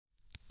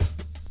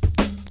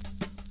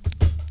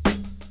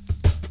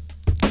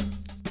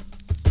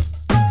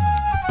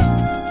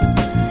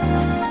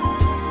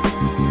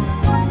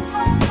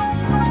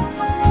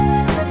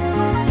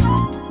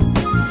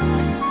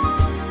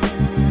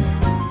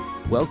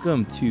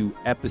Welcome to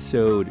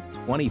episode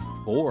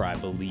 24, I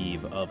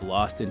believe, of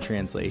Lost in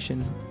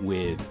Translation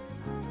with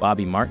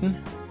Bobby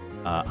Martin.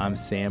 I'm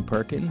Sam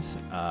Perkins,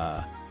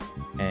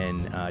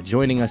 and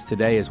joining us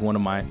today is one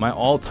of my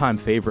all-time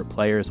favorite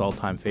players,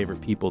 all-time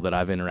favorite people that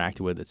I've interacted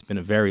with. It's been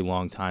a very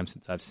long time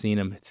since I've seen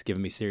him. It's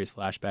given me serious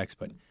flashbacks,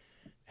 but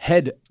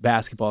head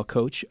basketball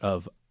coach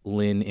of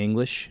Lynn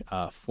English,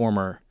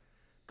 former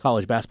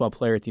college basketball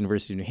player at the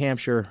University of New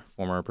Hampshire,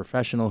 former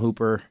professional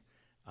hooper,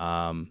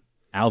 Alvin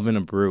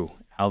Abreu.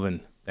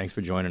 Alvin, thanks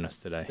for joining us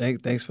today.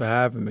 Thanks for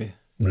having me.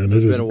 Man, it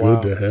is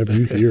good to have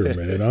you here,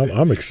 man.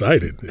 I'm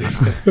excited.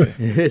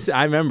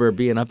 I remember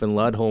being up in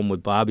Ludholm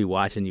with Bobby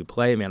watching you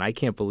play, man. I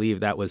can't believe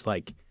that was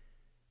like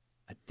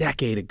a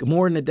decade ago,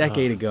 more than a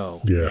decade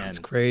ago. Yeah. Man. It's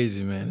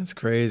crazy, man. It's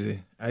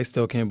crazy. I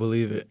still can't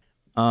believe it.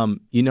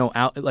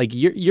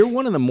 You're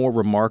one of the more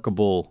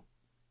remarkable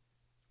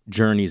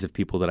journeys of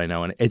people that I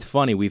know. And it's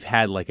funny, we've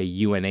had like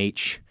a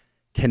UNH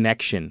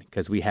connection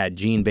because we had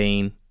Gene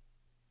Bain,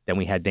 then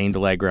we had Dane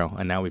DeLegro,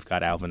 and now we've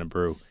got Alvin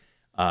Abreu.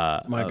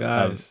 My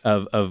guys.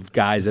 Of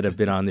guys that have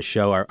been on the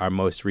show, our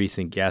most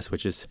recent guest,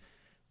 which is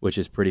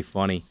pretty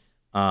funny.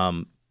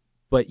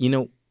 But, you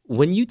know,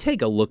 when you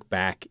take a look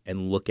back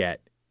and look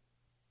at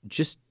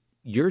just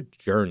your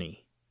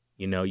journey,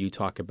 you know, you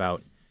talk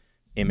about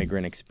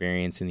immigrant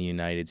experience in the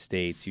United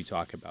States. You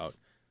talk about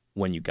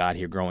when you got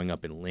here growing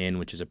up in Lynn,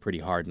 which is a pretty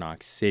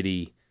hard-knock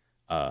city,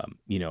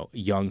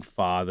 young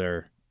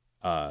father,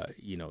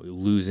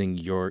 losing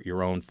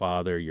your own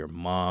father, your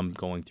mom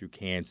going through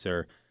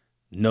cancer,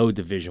 no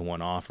Division I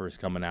offers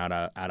coming out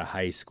of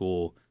high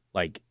school,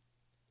 like,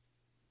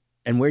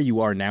 and where you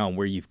are now and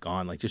where you've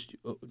gone, like, just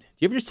do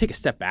you ever just take a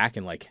step back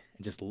and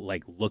just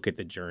look at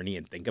the journey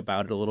and think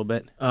about it a little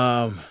bit?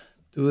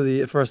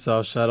 First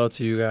off, shout out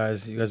to you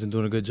guys. You guys are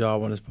doing a good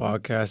job on this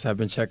podcast. I've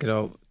been checking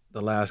out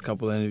the last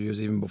couple of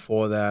interviews, even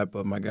before that.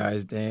 But my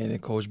guys, Dan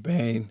and Coach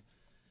Bain,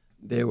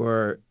 they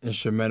were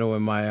instrumental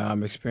in my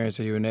experience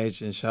at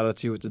UNH. And shout out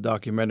to you with the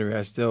documentary.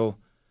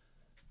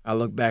 I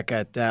look back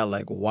at that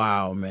like,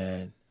 wow,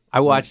 man.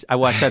 I watched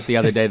that the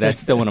other day. That's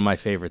still one of my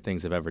favorite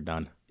things I've ever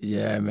done.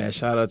 Yeah, man.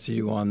 Shout out to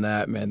you on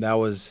that, man. That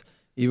was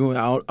I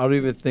don't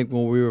even think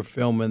when we were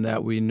filming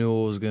that we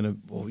knew it was gonna.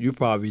 Well, you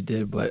probably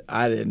did, but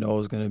I didn't know it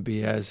was gonna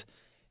be as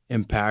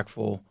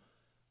impactful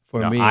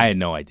for me. I had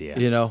no idea.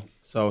 You know,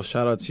 so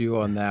shout out to you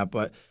on that.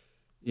 But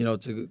you know,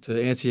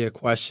 to answer your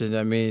question,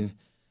 I mean,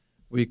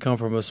 we come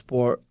from a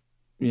sport,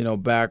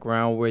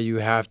 background where you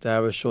have to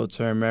have a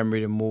short-term memory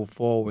to move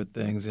forward with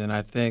things. And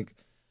I think,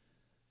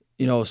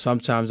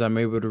 sometimes I'm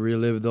able to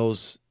relive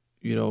those,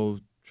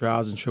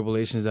 trials and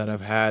tribulations that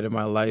I've had in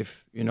my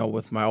life,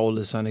 with my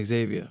oldest son,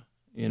 Xavier.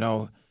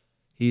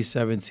 He's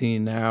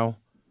 17 now.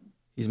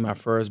 He's my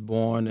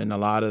firstborn, and a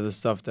lot of the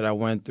stuff that I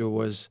went through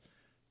was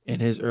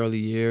in his early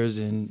years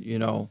and,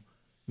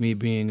 me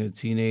being a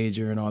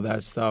teenager and all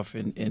that stuff.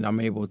 And I'm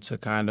able to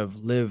kind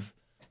of live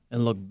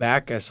and look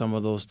back at some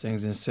of those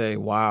things and say,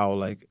 wow,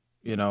 like,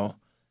 you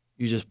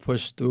just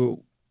push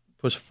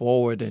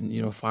forward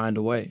and, find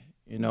a way,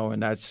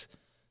 and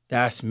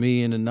that's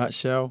me in a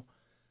nutshell.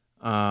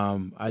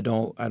 I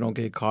don't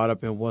get caught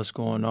up in what's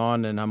going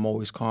on, and I'm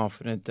always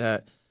confident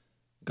that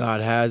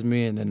God has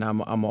me, and then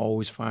I'm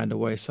always find a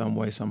way, some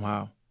way,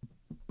 somehow.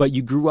 But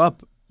you grew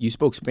up, you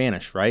spoke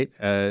Spanish, right?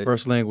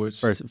 First language.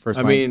 First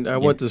I mean, I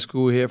went to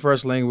school here.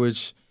 First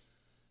language.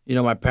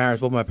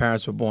 Both my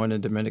parents were born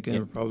in Dominican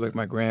Republic.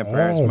 My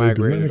grandparents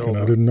migrated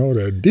over. I didn't know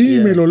that.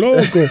 Dímelo,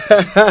 loco.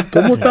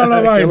 ¿Cómo está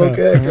la vaina?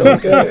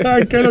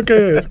 ¿Qué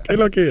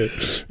lo que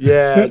es?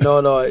 Yeah,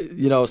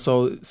 no.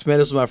 So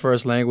Spanish was my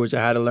first language.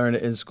 I had to learn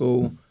it in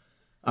school.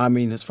 I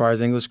mean, as far as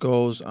English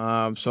goes.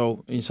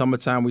 So in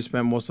summertime, we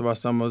spent most of our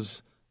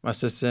summers, my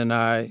sister and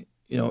I,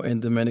 in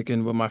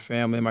Dominican with my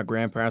family and my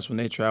grandparents when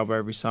they travel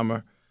every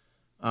summer.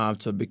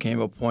 So it became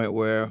a point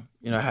where,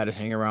 I had to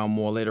hang around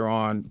more later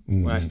on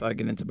when I started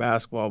getting into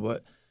basketball.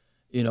 But,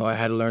 I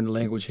had to learn the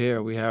language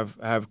here.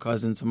 I have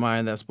cousins of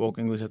mine that spoke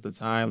English at the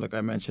time, like I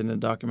mentioned in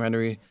the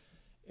documentary.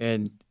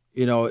 And,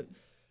 for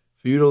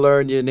you to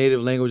learn your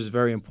native language is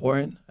very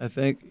important, I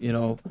think,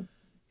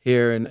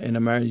 here in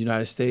America,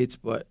 United States.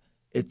 But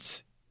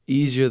it's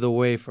easier the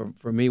way for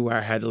me where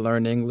I had to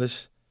learn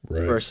English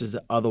versus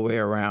the other way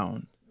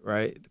around,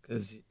 right?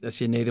 Because that's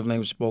your native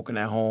language spoken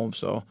at home.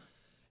 So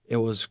it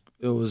was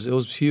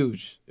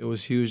huge. It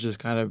was huge just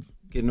kind of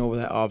getting over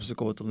that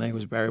obstacle with the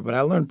language barrier. But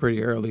I learned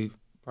pretty early,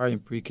 probably in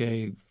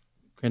pre-K,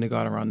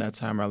 kindergarten, around that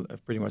time. I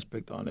pretty much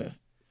picked on the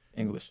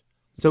English.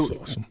 So That's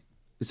awesome.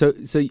 So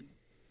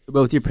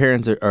both your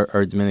parents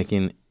are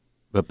Dominican,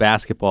 but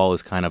basketball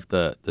is kind of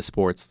the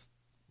sports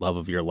love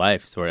of your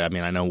life. So, I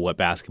mean, I know what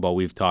basketball,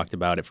 we've talked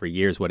about it for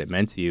years, what it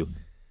meant to you.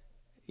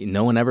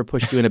 No one ever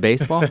pushed you into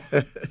baseball?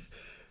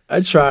 I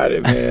tried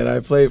it, man.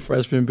 I played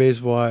freshman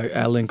baseball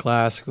at Lynn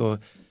Classical.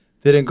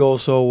 Didn't go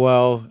so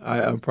well.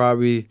 I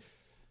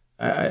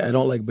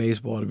don't like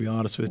baseball, to be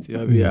honest with you.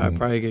 I mean, I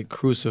probably get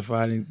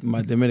crucified and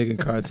my Dominican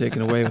card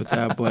taken away with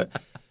that, but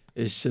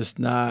it's just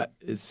not.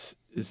 It's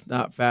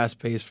not fast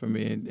paced for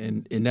me,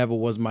 and it never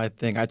was my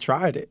thing. I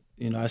tried it,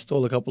 I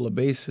stole a couple of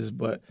bases,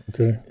 but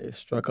it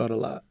struck out a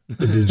lot.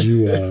 Did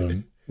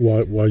you,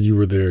 while you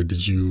were there,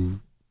 did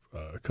you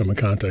come in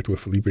contact with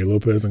Felipe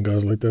Lopez and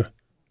guys like that?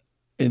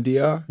 In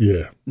DR?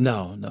 Yeah.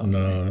 No.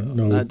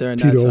 Not during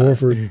Tito that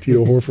Horford,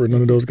 Tito Horford,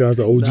 none of those guys,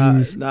 the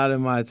OGs? Not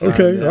in my time.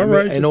 Okay, all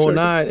right. In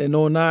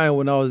 2009,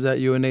 when I was at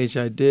UNH,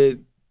 I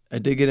did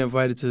get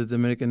invited to the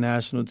Dominican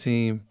national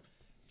team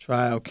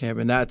tryout camp.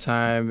 In that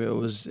time, it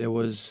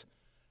was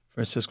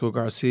Francisco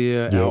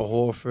Garcia, Al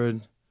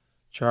Horford,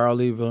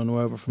 Charlie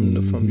Villanueva from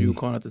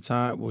UConn at the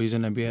time. Well, he's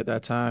in NBA at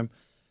that time.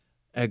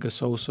 Edgar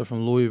Sosa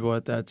from Louisville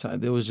at that time.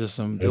 There was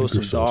some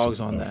dogs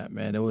on that,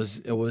 man. It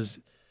was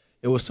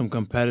some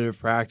competitive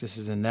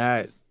practices, and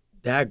that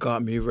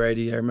got me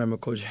ready. I remember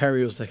Coach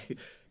Harry was like,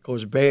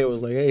 Coach Bader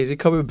was like, "Hey, is he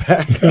coming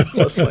back?" I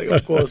was like,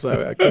 "Of course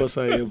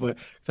I am." But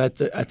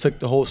I took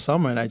the whole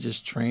summer and I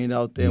just trained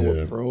out there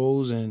with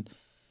pros and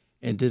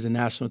did the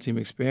national team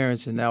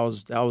experience, and that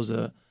was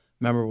a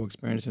memorable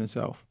experience in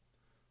itself.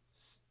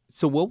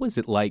 So what was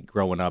it like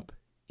growing up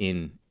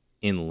in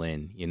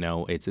Lynn?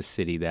 It's a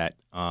city that,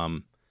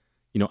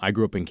 I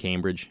grew up in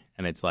Cambridge,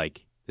 and it's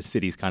like the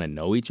cities kind of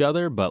know each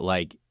other, but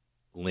like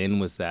Lynn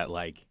was that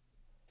like,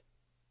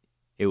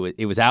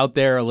 it was out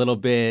there a little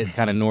bit,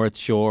 kind of North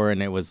Shore,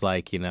 and it was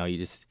like, you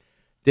just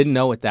didn't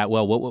know it that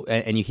well.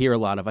 And you hear a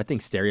lot of, I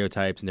think,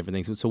 stereotypes and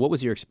different things. So what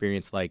was your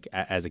experience like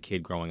as a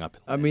kid growing up?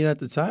 I mean, at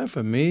the time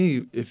for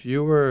me, if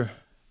you were,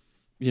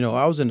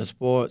 I was into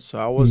sports, so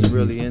I wasn't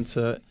really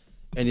into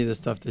any of the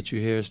stuff that you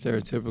hear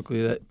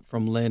stereotypically that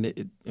from Lynn.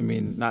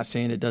 Not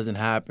saying it doesn't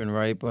happen,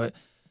 right? But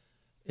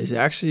it's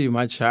actually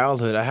my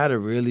childhood. I had a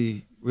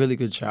really, really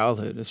good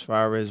childhood as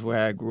far as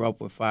where I grew up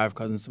with 5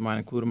 cousins of mine,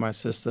 including my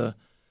sister.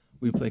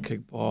 We played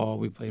kickball,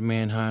 we played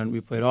manhunt,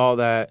 we played all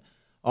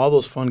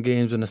those fun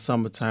games in the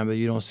summertime that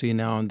you don't see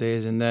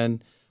nowadays. And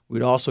then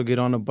we'd also get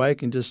on a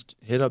bike and just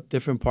hit up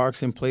different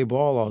parks and play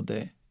ball all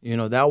day.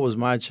 That was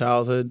my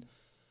childhood.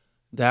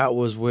 That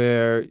was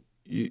where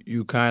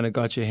you kind of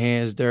got your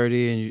hands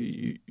dirty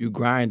and you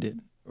grinded,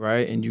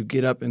 right? And you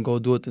get up and go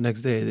do it the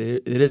next day.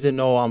 It isn't,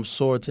 I'm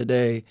sore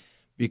today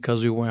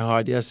because we went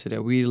hard yesterday.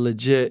 We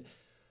legit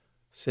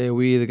say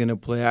we either going to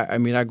play.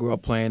 I grew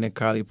up playing in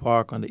Kylie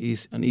Park on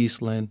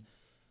Eastland,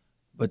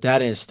 but that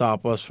didn't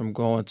stop us from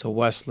going to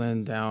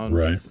Westland down,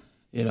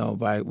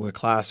 by where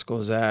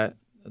Classical's at,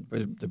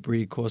 the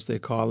Breed Course they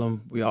call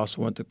them. We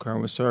also went to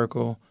Kerwin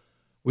Circle.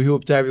 We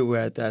hooped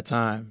everywhere at that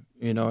time,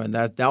 and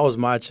that was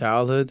my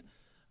childhood.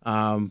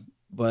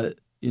 But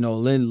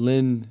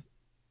Lynn,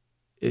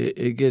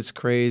 it gets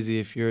crazy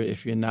if you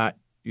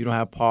don't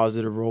have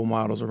positive role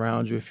models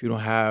around you. If you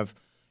don't have,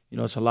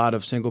 it's a lot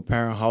of single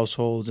parent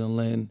households in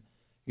Lynn,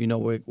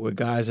 where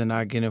guys are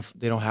not getting,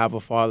 they don't have a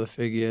father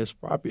figure.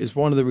 It's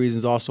one of the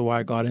reasons also why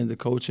I got into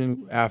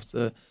coaching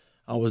after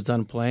I was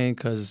done playing,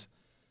 because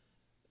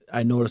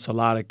I noticed a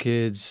lot of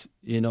kids,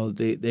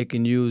 they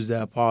can use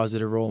that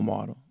positive role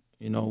model,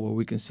 where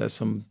we can set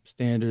some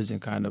standards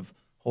and kind of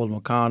hold them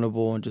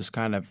accountable and just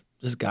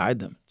guide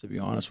them, to be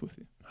honest with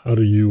you. How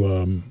do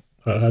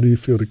you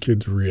feel the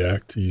kids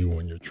react to you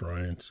when you're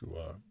trying to,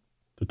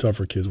 the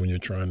tougher kids, when you're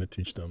trying to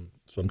teach them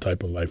some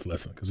type of life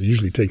lesson? Because it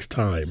usually takes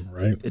time,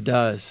 right? It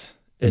does.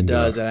 And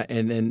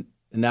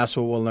that's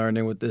what we're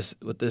learning with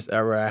this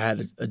era. I had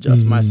to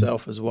adjust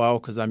myself as well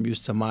because I'm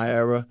used to my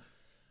era,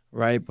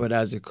 right? But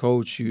as a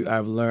coach,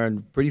 I've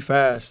learned pretty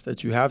fast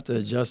that you have to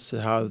adjust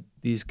to how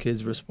these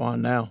kids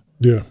respond now.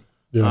 Yeah.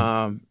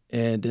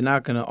 And they're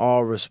not going to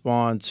all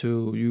respond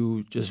to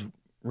you just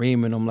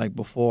reaming them like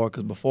before,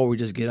 because before we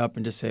just get up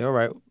and just say, all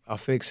right, I'll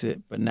fix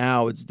it. But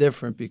now it's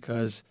different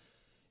because,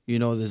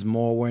 there's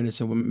more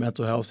awareness in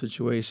mental health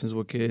situations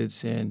with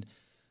kids, and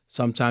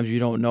sometimes you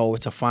don't know.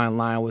 It's a fine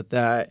line with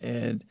that,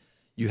 and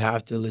you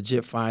have to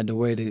legit find a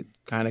way to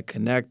kind of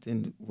connect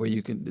and where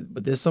you can.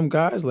 But there's some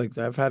guys, like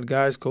I've had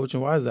guys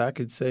coaching wise that I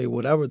could say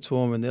whatever to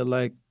them, and they're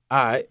like,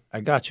 all right, I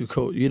got you,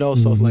 coach,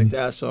 stuff like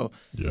that. So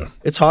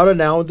it's harder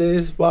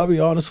nowadays, Bobby,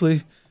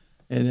 honestly.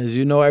 And as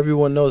you know,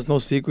 everyone knows, no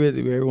secret.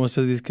 Everyone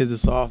says these kids are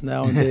soft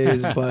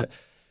nowadays, but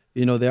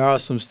there are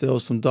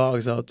still some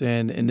dogs out there,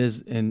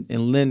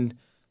 and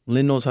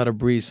Lynn knows how to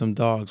breed some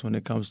dogs when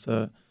it comes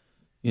to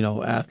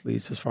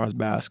athletes as far as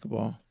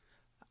basketball.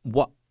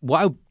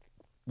 Why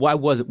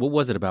was it? What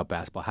was it about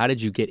basketball? How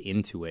did you get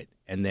into it?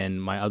 And then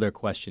my other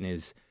question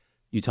is,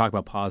 you talk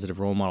about positive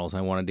role models.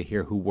 I wanted to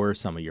hear who were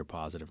some of your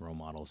positive role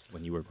models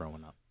when you were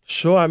growing up.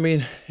 Sure.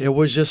 It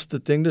was just the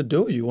thing to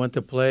do. You went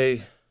to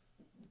play.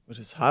 When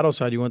it's hot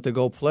outside, you went to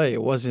go play.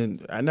 It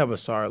wasn't. I never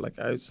saw it. Like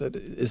I said,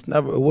 it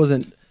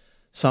wasn't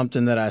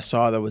something that I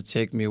saw that would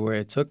take me where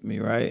it took me.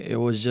 Right. It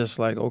was just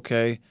like,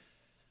 okay,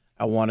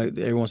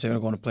 everyone's saying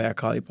they're going to play at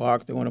Colley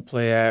Park. They want to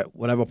play at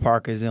whatever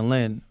park is in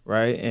Lynn.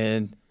 Right.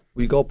 And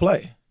we go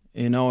play.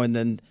 And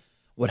then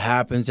what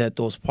happens at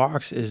those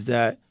parks is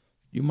that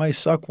you might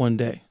suck one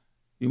day.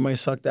 You might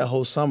suck that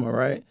whole summer,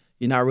 right?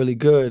 You're not really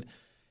good.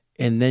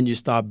 And then you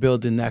start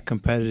building that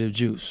competitive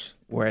juice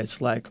where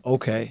it's like,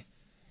 okay,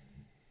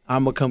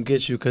 I'm gonna come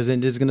get you, because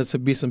then there's gonna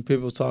be some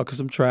people talking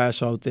some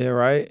trash out there,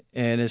 right?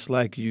 And it's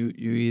like you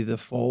either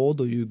fold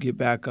or you get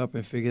back up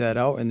and figure that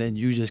out, and then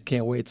you just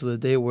can't wait till the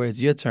day where it's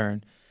your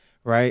turn,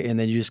 right? And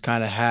then you just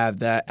kind of have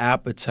that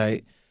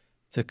appetite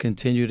to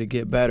continue to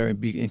get better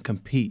and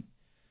compete.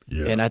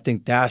 Yeah. And I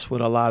think that's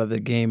what a lot of the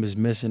game is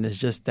missing, is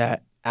just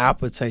that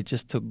appetite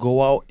just to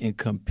go out and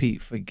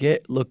compete.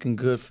 Forget looking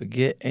good,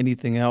 forget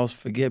anything else,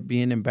 forget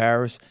being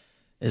embarrassed,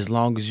 as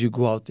long as you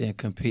go out there and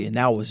compete. And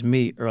that was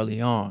me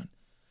early on.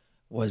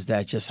 Was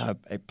that just I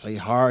play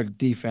hard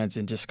defense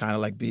and just kind of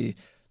like be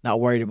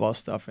not worried about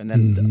stuff. And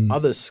then the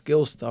other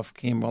skill stuff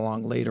came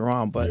along later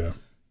on, but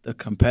the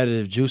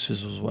competitive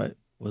juices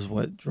was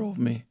what drove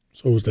me.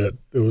 So it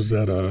was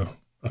that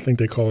I think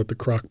they call it the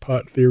crock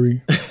pot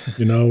theory.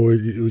 You know,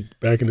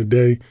 back in the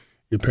day,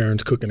 your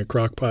parents cook in the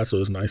crock pot, so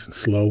it's nice and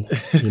slow.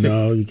 You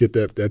know, you get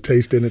that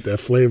taste in it,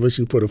 that flavor.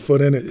 So you put a foot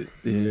in it,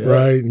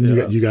 right?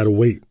 And you got to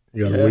wait.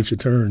 You got to wait your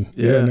turn.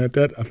 Yeah, and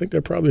that I think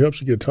that probably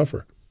helps you get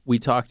tougher. We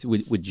talked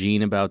with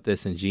Gene about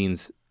this, and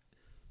Gene's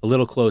a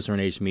little closer in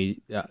age to me.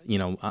 You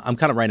know, I'm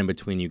kind of right in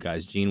between you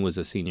guys. Gene was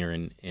a senior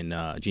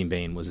Gene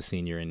Bain was a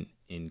senior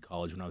in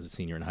college when I was a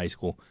senior in high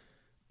school.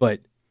 But,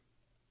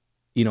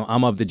 you know,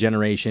 I'm of the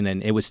generation,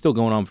 and it was still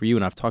going on for you,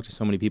 and I've talked to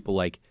so many people,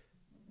 like,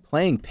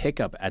 playing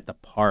pickup at the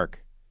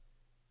park,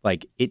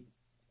 like, it,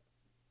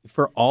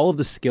 for all of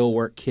the skill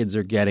work kids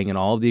are getting and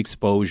all of the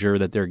exposure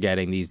that they're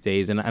getting these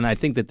days, and I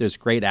think that there's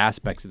great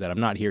aspects of that. I'm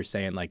not here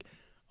saying, like,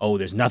 oh,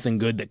 there's nothing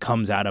good that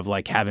comes out of,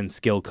 like, having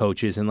skill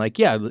coaches and, like,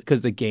 yeah, because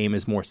the game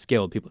is more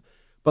skilled people.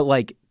 But,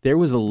 like, there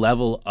was a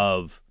level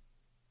of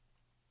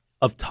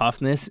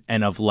toughness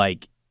and of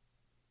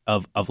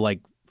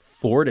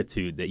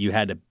fortitude that you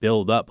had to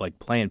build up, like,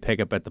 playing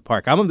pickup at the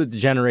park. I'm of the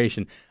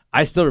generation,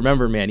 I still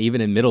remember, man, even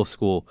in middle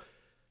school,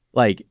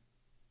 like,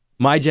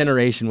 my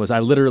generation was I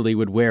literally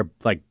would wear,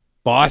 like,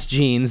 Boss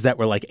jeans that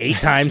were, like, 8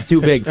 times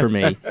too big for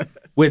me,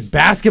 with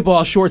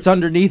basketball shorts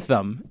underneath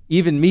them,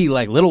 even me,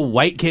 like little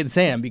white kid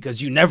Sam,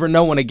 because you never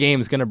know when a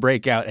game's going to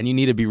break out and you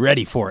need to be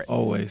ready for it.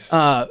 Always.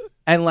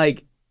 And,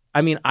 like,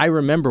 I mean, I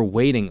remember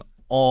waiting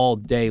all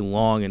day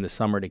long in the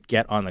summer to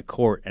get on the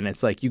court, and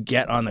it's like you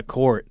get on the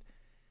court,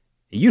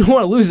 you don't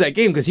want to lose that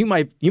game because you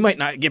might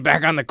not get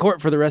back on the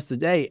court for the rest of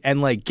the day,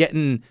 and, like,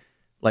 getting,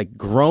 like,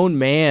 grown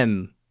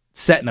man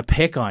setting a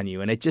pick on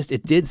you, and it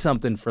did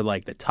something for,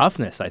 like, the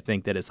toughness, I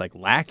think, that is, like,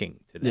 lacking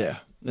today.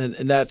 Yeah,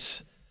 and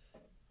that's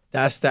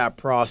that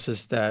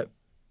process that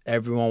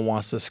everyone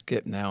wants to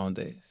skip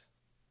nowadays,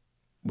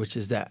 which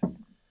is that,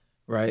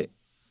 right?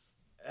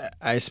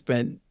 I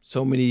spent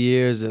so many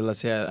years,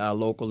 let's say, at our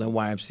local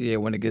YMCA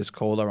when it gets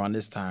cold around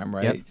this time,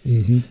 right? Yep.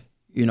 Mm-hmm.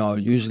 You know,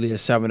 usually at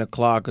 7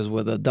 o'clock is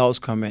where the adults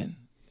come in,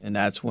 and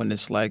that's when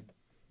it's like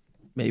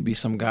maybe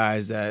some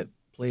guys that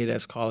played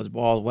as college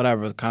ball,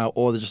 whatever, kind of,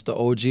 or just the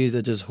OGs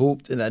that just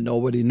hooped and that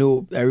nobody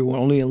knew. Everyone,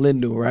 only in Lynn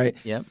knew, right?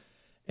 Yep.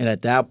 And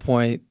at that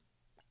point,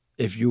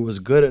 if you was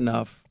good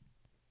enough,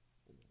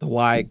 the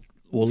Y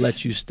will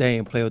let you stay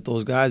and play with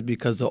those guys,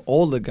 because the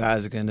older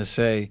guys are going to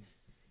say,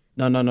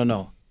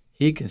 no,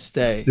 he can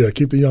stay. Yeah,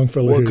 keep the young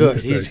fella here.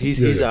 Good.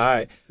 He's all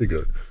right. He's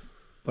good.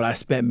 But I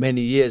spent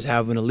many years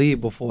having to leave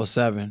before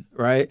 7,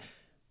 right?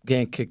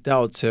 Getting kicked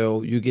out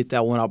till you get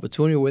that one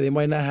opportunity where they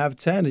might not have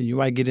 10, and you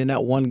might get in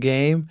that one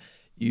game.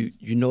 You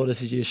know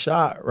this is your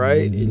shot,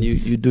 right? Mm-hmm. And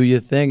you do your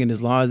thing, and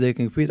as long as they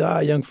can compete,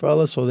 young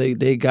fella, so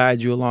they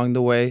guide you along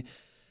the way,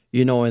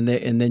 you know, and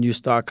then you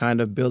start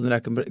kind of building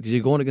that, because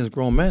you're going against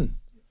grown men.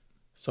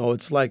 So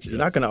it's like you're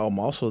not going to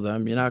out-muscle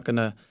them. You're not going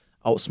to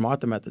outsmart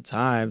them at the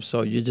time.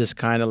 So you're just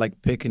kind of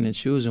like picking and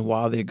choosing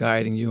while they're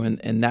guiding you.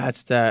 And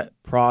that's that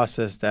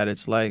process that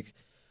it's like,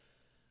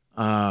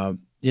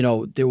 you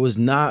know, there was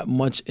not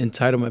much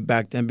entitlement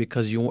back then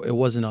because it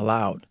wasn't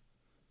allowed.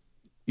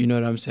 You know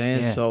what I'm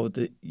saying? Yeah. So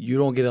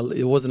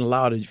it wasn't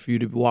allowed for you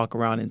to walk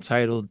around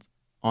entitled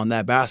on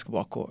that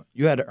basketball court.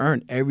 You had to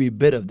earn every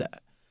bit of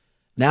that.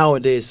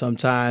 Nowadays,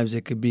 sometimes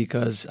it could be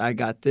because I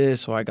got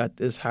this or I got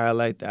this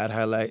highlight, that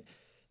highlight.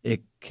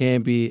 It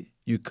can be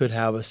you could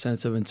have a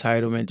sense of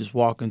entitlement just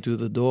walking through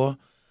the door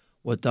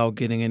without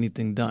getting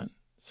anything done.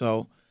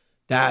 So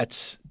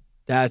that's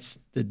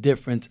the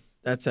difference.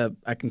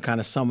 I can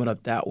kind of sum it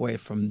up that way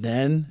from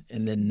then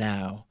and then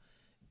now.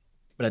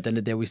 But at the end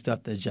of the day, we still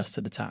have to adjust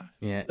to the time.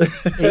 Yeah.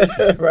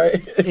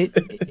 Right?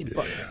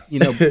 You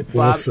know,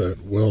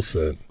 Well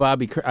said.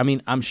 Bobby, I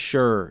mean, I'm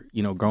sure,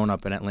 you know, growing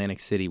up in Atlantic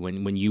City,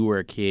 when you were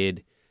a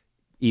kid,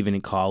 even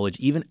in college,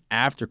 even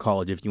after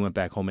college, if you went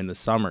back home in the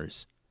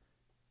summers,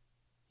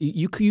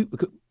 you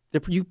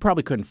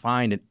probably couldn't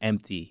find an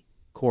empty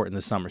court in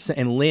the summer.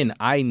 And Lynn,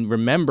 I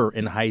remember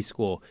in high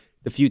school,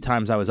 the few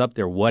times I was up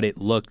there, what it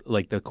looked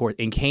like the court.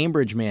 In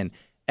Cambridge, man,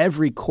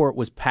 every court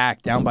was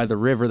packed down by the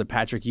river, the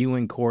Patrick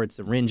Ewing courts,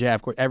 the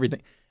Rinjav court,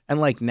 everything. And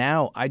like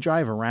now, I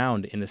drive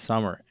around in the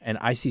summer and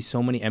I see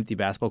so many empty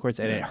basketball courts,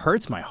 and it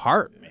hurts my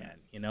heart, man.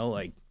 You know,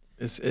 like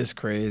it's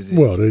crazy.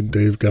 Well,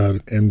 they've got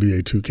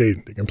NBA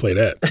 2K. They can play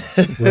that,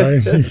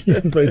 right? You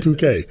can play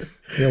 2K.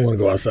 You don't want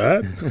to go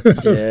outside.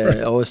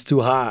 Yeah. Oh, it's too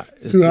hot.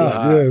 It's too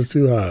hot. Yeah, it's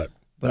too hot.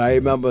 But I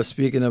remember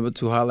speaking of it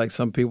too, how like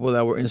some people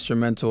that were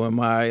instrumental in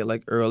my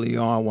like early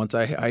on once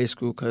I hit high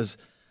school, because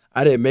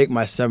I didn't make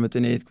my 7th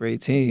and 8th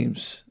grade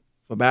teams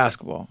for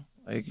basketball.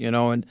 Like, you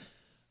know, and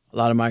a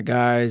lot of my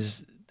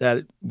guys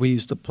that we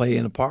used to play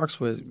in the parks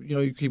with, you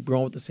know, you keep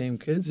growing with the same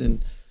kids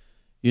and,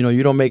 you know,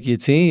 you don't make your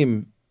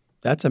team,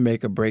 that's a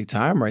make or break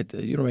time right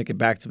there. You don't make it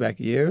back-to-back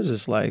years.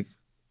 It's like,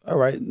 all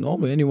right,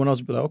 normally anyone else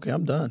would be like, okay,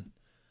 I'm done.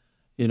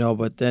 You know,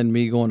 but then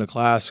me going to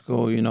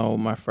classical, you know,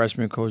 my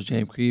freshman coach,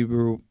 James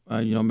Abreu,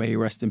 you know, may he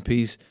rest in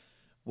peace,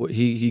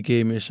 he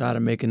gave me a shot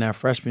at making that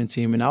freshman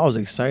team, and I was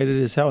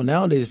excited as hell.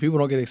 Nowadays, people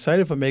don't get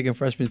excited for making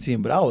freshman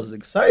team, but I was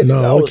excited.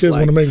 No, all kids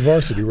want to make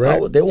varsity,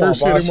 right? They want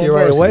varsity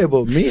right away,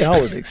 but me,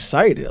 I was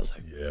excited. I was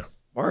like, yeah,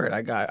 word,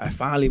 I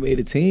finally made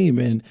a team,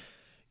 and,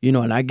 you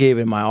know, and I gave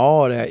it my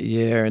all that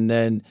year, and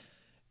then,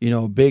 you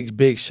know,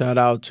 big shout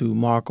out to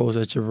Marcos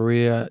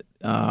Echeverria.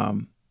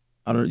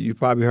 You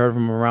probably heard of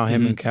him around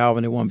him and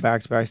Calvin. They won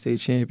back-to-back state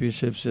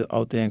championships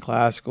out there in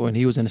classical, and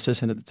he was an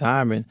assistant at the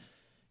time, and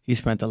he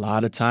spent a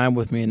lot of time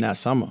with me in that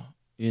summer.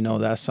 You know,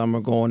 that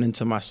summer going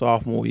into my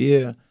sophomore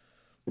year,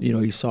 you know,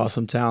 he saw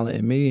some talent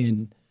in me,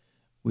 and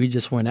we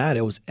just went at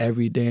it. It was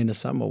every day in the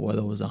summer,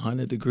 whether it was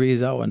 100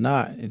 degrees out or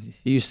not. And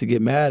he used to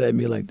get mad at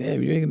me like,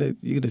 damn, you're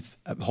gonna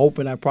I'm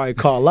hoping I probably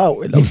call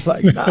out. And I'm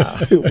like, nah,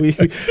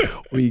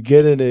 we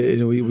get in it,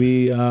 and we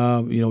you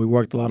know, we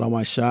worked a lot on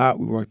my shot.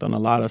 We worked on a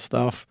lot of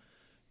stuff.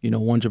 You know,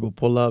 1 dribble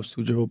pull-ups,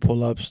 2 dribble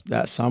pull-ups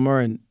that summer,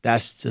 and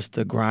that's just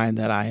the grind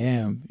that I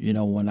am. You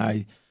know, when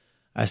I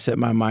set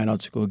my mind out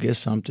to go get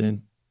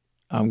something,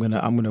 I'm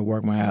gonna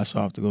work my ass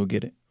off to go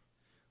get it.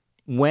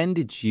 When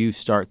did you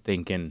start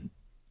thinking,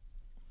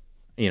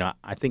 you know,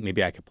 I think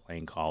maybe I could play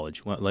in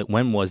college?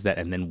 When was that,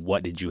 and then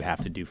what did you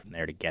have to do from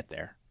there to get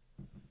there?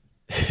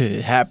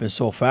 It happened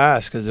so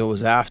fast because it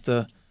was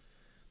after,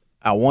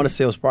 I want to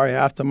say it was probably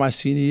after my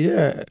senior year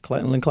at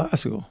Clinton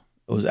Classical.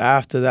 It was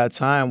after that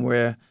time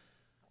where,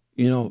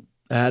 you know,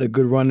 I had a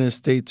good run in the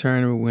state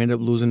tournament. We ended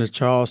up losing to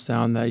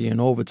Charlestown that year in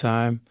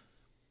overtime.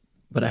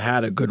 But I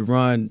had a good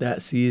run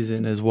that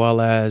season as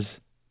well as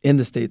in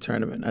the state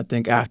tournament. I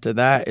think after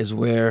that is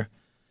where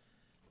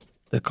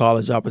the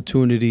college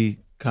opportunity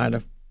kind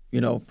of,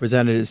 you know,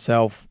 presented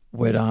itself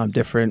with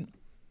different,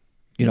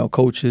 you know,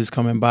 coaches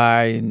coming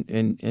by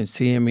and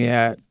seeing me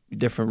at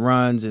different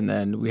runs. And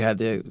then we had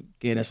the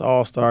Guinness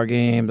All-Star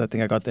games. I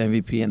think I got the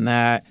MVP in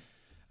that.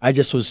 I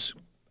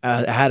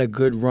had a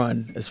good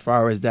run as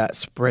far as that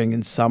spring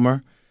and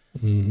summer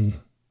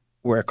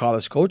where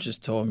college coaches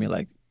told me,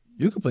 like,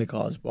 you could play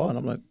college ball. And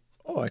I'm like,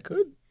 oh, I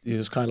could. He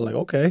was kind of like,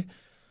 okay.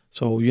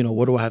 So, you know,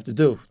 what do I have to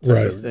do?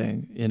 Right.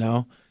 Thing, you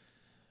know?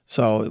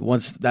 So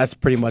that's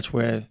pretty much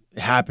where it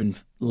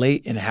happened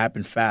late and it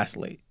happened fast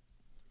late.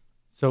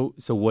 So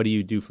what do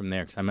you do from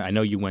there? Because I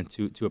know you went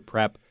to a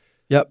prep.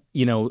 Yep.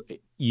 You know,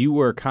 you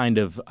were kind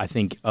of, I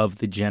think, of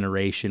the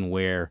generation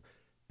where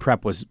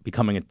prep was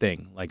becoming a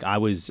thing. Like I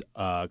was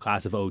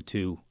class of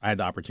 02. I had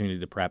the opportunity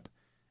to prep,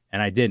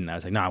 and I didn't. I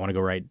was like, no, I want to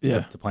go right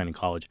to playing in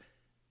college.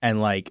 And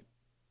like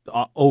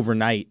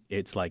overnight,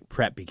 it's like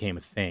prep became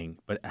a thing.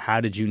 But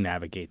how did you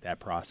navigate that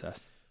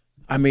process?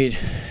 I mean,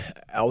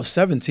 I was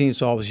 17,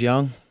 so I was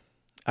young.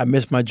 I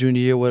missed my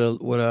junior year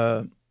with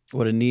a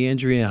knee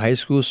injury in high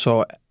school,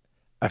 so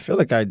I feel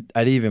like I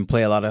didn't even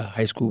play a lot of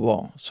high school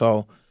ball.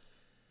 So,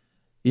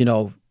 you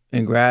know,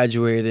 in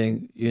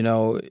graduating, you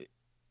know,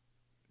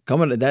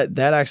 coming to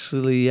that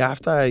actually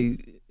after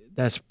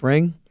that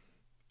spring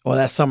or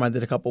that summer, I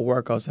did a couple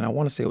workouts, and I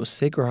want to say it was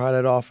Sacred Heart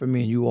that offered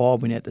me and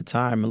Albany at the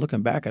time. And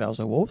looking back at it, I was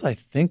like, what was I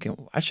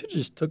thinking? I should have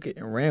just took it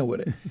and ran with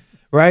it,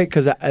 right?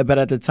 But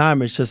at the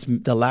time, it's just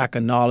the lack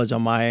of knowledge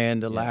on my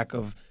end, the lack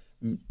of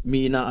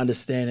me not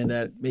understanding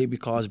that maybe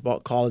college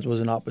was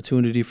an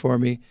opportunity for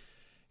me.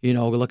 You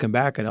know, looking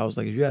back at it, I was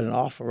like, if you had an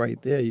offer right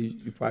there,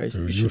 you probably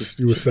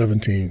you were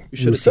 17.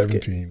 You were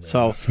 17.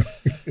 So,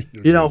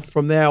 you know,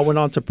 from there I went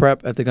on to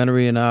prep at the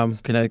gunnery in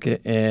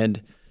Connecticut, and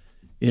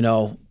you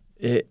know,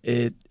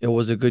 it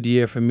was a good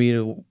year for me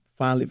to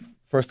finally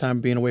first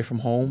time being away from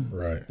home,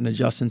 right, and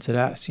adjusting to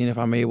that, seeing if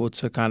I'm able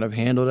to kind of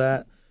handle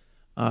that.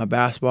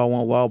 Basketball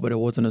went well, but it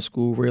wasn't a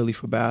school really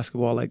for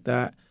basketball like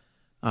that.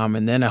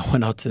 And then I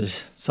went out to the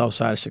south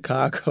side of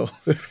Chicago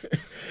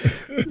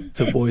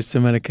to Boys to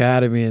Men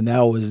Academy, and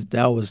that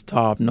was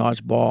top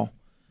notch ball.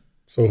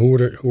 So who were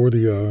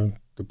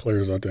the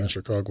players out there in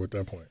Chicago at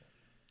that point?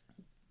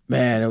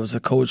 Man, it was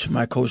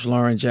my coach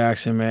Lauren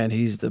Jackson. Man,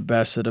 he's the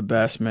best of the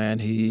best. Man,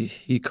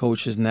 he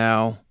coaches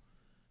now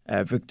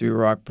at Victory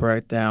Rock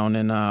Prep down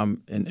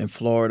in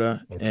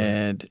Florida, okay.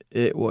 And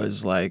it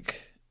was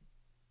like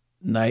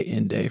night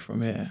and day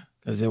from here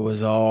because it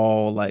was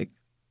all like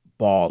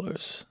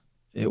ballers.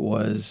 It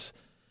was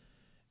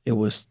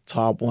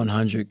top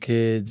 100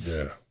 kids,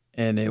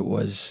 and it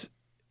was,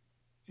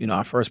 you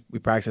know, we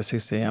practiced at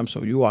 6 a.m.,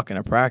 so you walk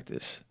into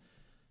practice,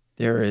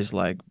 there is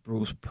like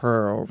Bruce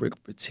Pearl,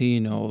 Rick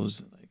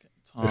Pitino's, like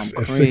Tom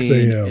Crean, 6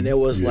 a.m. And it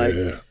was like,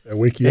 I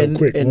wake you up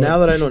quick. And now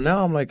that I know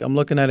now, I'm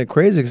looking at it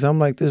crazy because I'm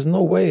like, there's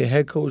no way a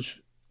head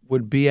coach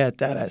would be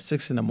at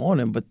 6 in the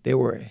morning, but they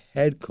were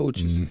head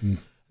coaches. Mm-hmm.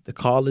 the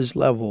college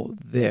level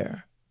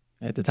there.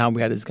 At the time,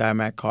 we had this guy,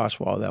 Matt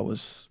Carswell, that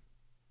was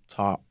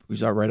top. We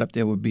was right up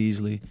there with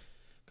Beasley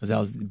because that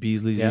was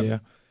Beasley's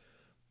year.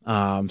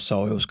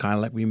 So it was kind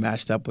of like we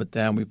matched up with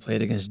them. We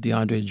played against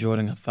DeAndre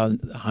Jordan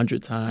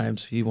 100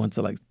 times. He went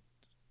to like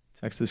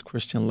Texas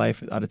Christian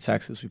Life out of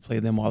Texas. We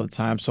played them all the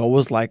time. So it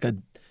was like a,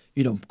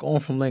 going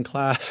from Lynn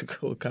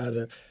Classical kind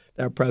of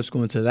that prep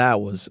school into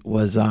that was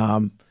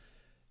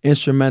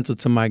instrumental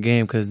to my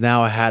game because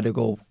now I had to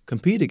go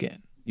compete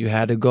again. You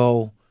had to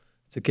go.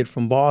 It's a kid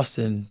from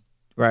Boston,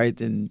 right?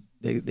 And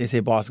they say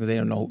Boston because they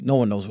don't know. No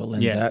one knows where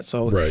Lynn's at.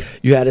 So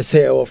you had to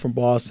say, "Oh, from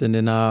Boston,"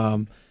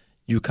 and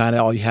you kind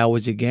of all you had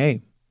was your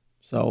game.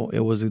 So it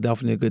was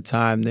definitely a good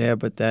time there.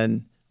 But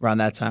then around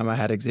that time, I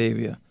had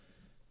Xavier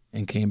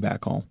and came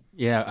back home.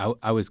 Yeah,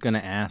 I was going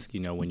to ask,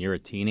 when you're a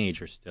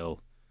teenager still,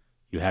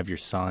 you have your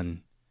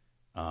son,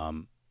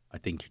 I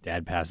think your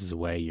dad passes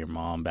away, your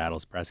mom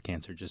battles breast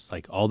cancer, just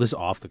like all this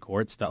off the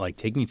court stuff. Like,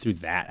 take me through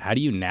that. How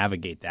do you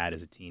navigate that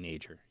as a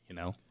teenager,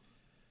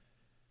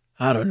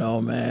 I don't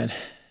know, man.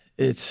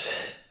 It's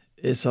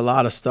a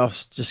lot of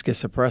stuff just gets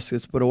suppressed,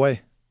 gets put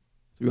away,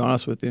 to be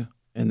honest with you.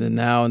 And then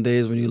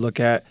nowadays when you look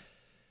at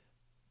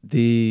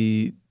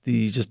the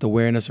just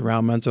awareness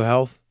around mental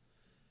health,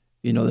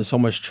 there's so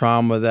much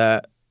trauma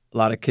that a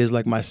lot of kids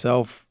like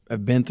myself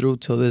have been through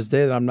till this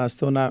day that I'm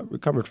still not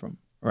recovered from,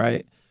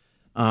 right?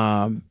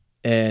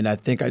 And I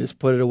think I just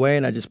put it away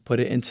and I just put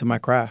it into my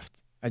craft.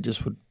 I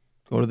just would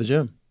go to the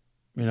gym.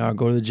 I'd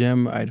go to the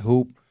gym, I'd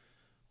hoop,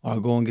 or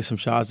I'd go and get some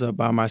shots up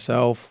by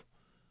myself,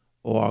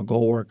 or I'll go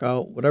work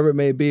out, whatever it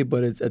may be.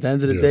 But it's at the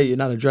end of the day, you're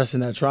not addressing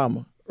that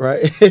trauma,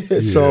 right?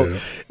 So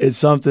it's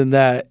something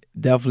that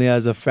definitely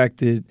has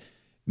affected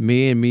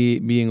me, and me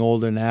being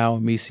older now,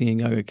 and me seeing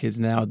younger kids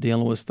now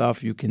dealing with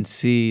stuff. You can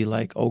see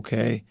like,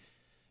 okay,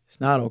 it's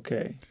not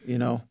okay,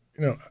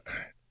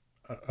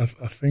 I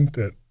think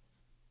that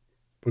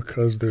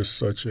because there's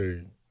such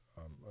an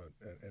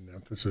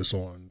emphasis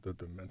on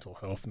the mental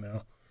health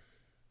now,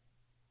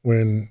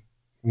 when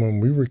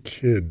we were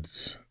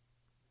kids,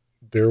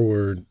 there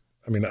were,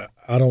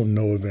 I don't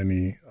know of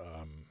any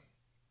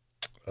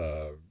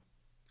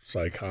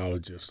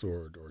psychologists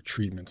or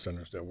treatment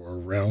centers that were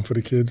around for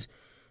the kids.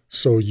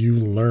 So you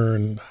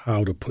learn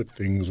how to put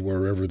things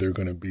wherever they're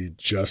going to be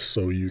just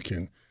so you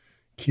can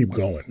keep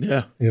going.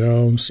 Yeah.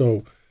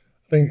 So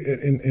I think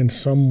in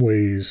some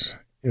ways,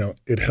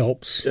 it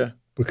helps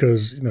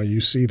because, you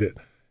see that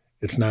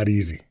it's not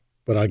easy,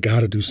 but I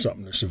got to do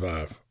something to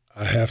survive.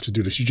 I have to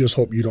do this. You just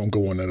hope you don't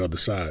go on that other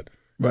side.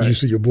 Right. You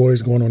see your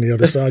boys going on the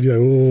other side, you're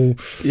like,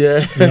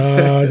 oh,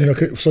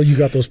 nah, so you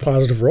got those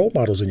positive role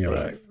models in your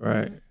life.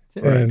 Right.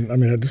 And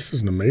this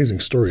is an amazing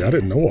story. I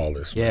didn't know all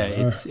this. Yeah,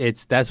 man.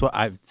 That's what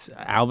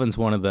Alvin's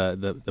one of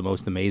the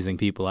most amazing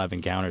people I've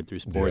encountered through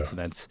sports, and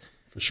that's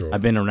for sure.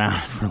 I've been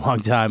around for a long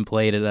time,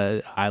 played at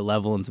a high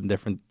level in some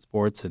different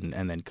sports,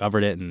 and then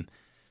covered it, and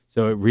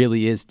so it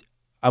really is.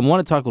 I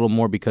want to talk a little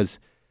more because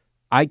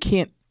I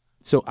can't.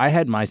 So I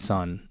had my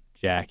son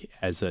Jack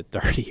as a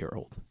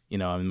 30-year-old.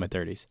 I'm in my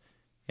 30s.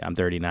 Yeah, I'm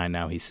 39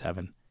 now. He's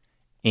 7,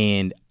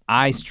 and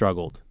I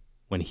struggled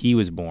when he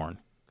was born.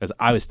 Because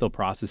I was still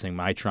processing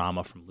my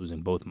trauma from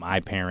losing both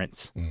my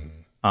parents.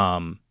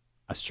 Mm-hmm.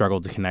 I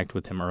struggled to connect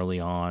with him early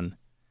on.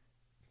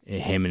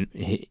 Him and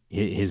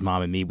his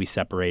mom and me, we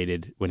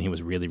separated when he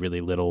was really,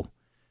 really little.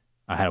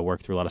 I had to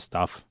work through a lot of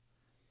stuff.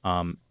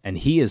 And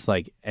he is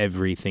like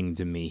everything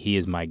to me. He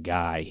is my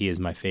guy. He is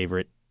my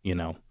favorite,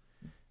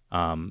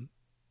 him,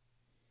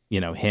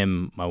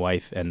 my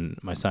wife, and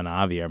my son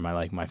Avi are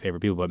my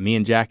favorite people. But me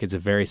and Jack, it's a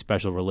very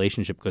special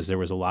relationship because there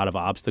was a lot of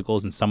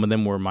obstacles, and some of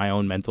them were my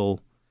own mental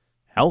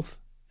health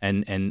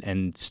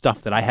and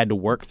stuff that I had to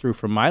work through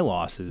from my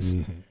losses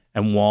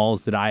and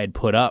walls that I had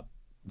put up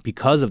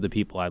because of the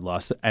people I'd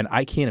lost. And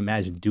I can't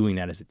imagine doing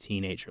that as a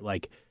teenager.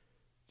 Like,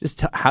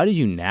 just how did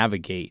you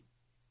navigate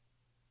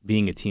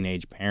being a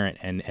teenage parent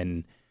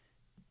and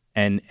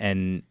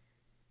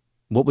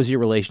what was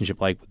your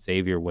relationship like with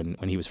Xavier when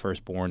he was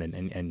first born?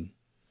 And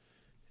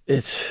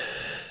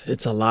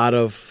it's a lot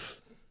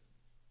of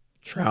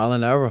trial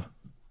and error.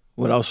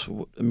 What else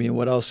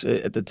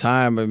at the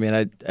time? I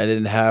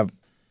didn't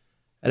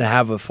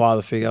have a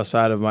father figure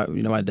outside of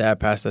my dad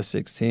passed at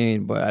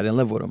 16, but I didn't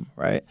live with him,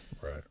 right?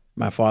 Right.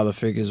 My father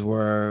figures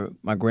were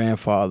my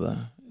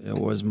grandfather. It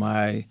was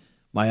my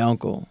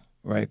uncle,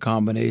 right?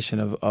 Combination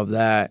of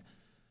that,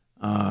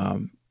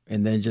 and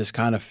then just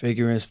kind of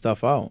figuring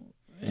stuff out.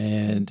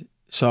 And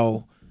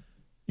so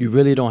you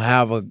really don't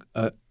have a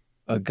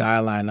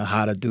guideline on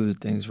how to do the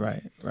things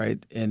right?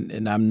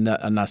 And I'm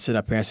not sitting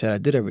up here and saying I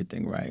did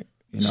everything right.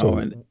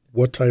 So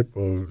what type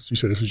of, so you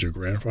said this is your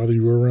grandfather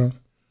you were around?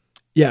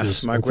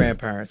 Yes, my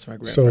grandparents.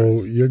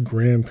 So your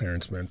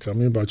grandparents, man, tell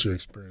me about your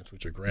experience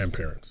with your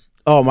grandparents.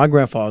 Oh, my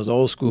grandfather was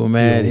old school,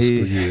 man.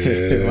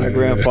 My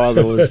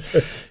grandfather was,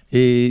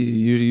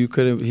 you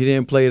couldn't, he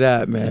didn't play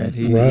that, man.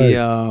 He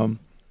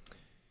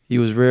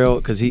was real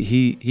because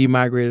he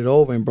migrated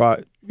over and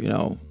brought,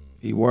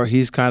 he worked,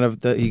 he's kind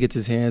of, he gets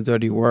his hands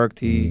dirty, worked.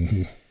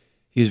 He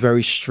was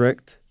very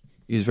strict.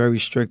 He was very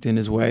strict in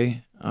his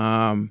way.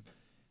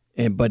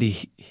 but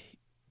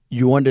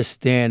you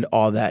understand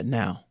all that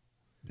now.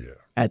 Yeah.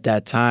 At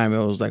that time,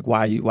 it was like,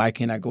 why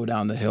can't I go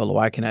down the hill? Or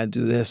why can't I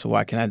do this? Or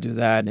why can't I do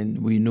that?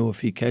 And we knew if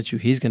he catch you,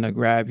 he's going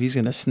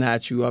to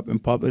snatch you up in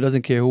public. It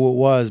doesn't care who it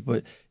was,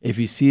 but if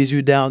he sees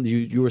you down,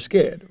 you were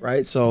scared,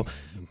 right? So,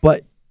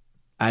 but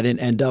I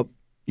didn't end up,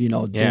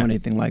 doing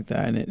anything like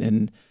that.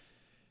 And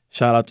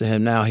shout out to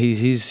him now.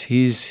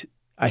 He's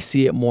I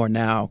see it more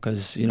now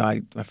because,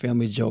 my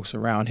family jokes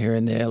around here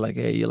and there, like,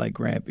 hey, you're like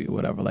Grampy or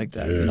whatever like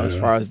that, as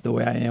far as the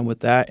way I am with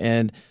that.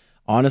 And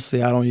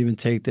honestly, I don't even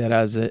take that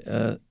as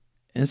a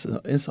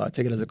insult. I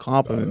take it as a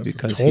compliment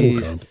because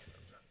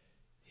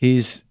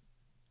he's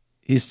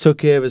took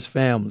care of his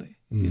family.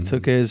 Mm-hmm. He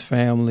took care of his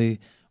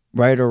family,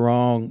 right or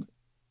wrong.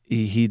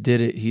 He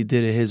did it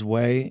his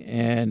way,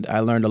 and I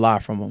learned a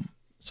lot from him.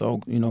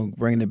 So,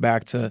 bringing it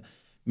back to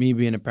me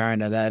being a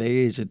parent at that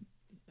age,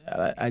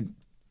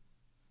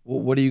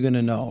 what are you going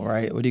to know,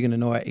 right? What are you going to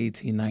know at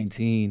 18,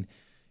 19,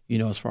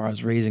 as far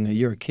as raising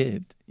you're a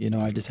kid.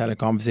 I just had a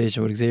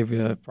conversation with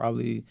Xavier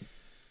probably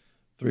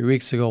 3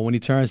 weeks ago when he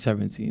turned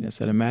 17. I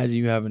said, imagine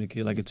you having a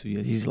kid like a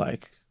 2-year. He's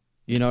like,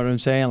 you know what I'm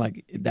saying?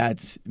 Like,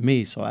 that's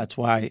me. So that's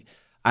why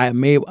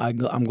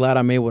I'm glad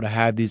I'm able to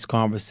have these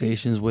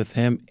conversations with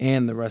him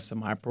and the rest of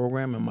my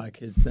program and my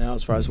kids now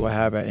as far as what I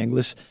have at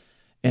English.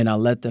 And I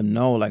let them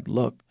know, like,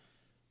 look,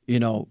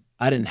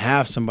 I didn't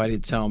have somebody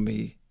tell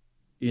me,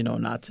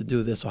 not to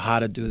do this or how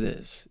to do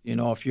this.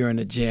 If you're in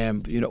the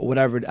gym,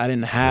 whatever. I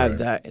didn't have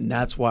that. And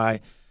that's why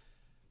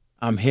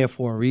I'm here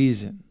for a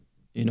reason.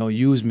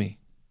 Use me.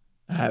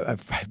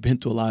 I've been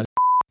through a lot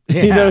of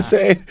you know what I'm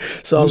saying?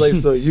 So I was like,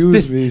 so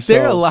use me.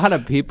 There are a lot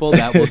of people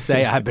that will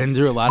say, I've been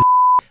through a lot of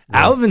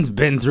Alvin's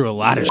been through a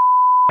lot of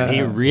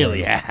He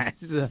really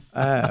has.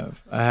 I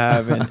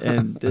have,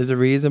 and there's a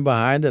reason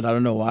behind it. I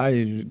don't know why.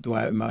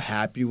 Am I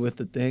happy with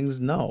the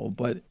things? No,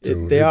 but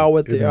they are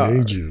what they are.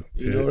 Made you.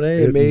 Know what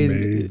I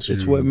mean?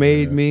 It's what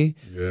made me.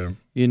 Yeah.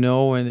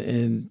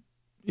 And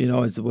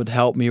it's what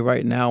helped me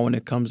right now when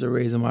it comes to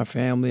raising my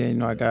family.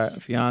 And I got a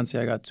fiance.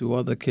 I got 2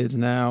 other kids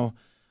now,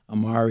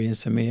 Amari and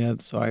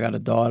Samia. So I got a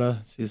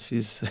daughter.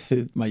 She's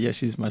my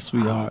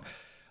sweetheart.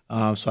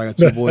 So I got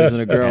 2 boys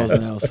and a girls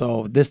now.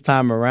 So this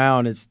time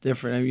around, it's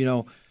different.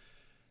 And,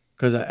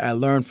 because I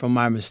learned from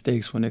my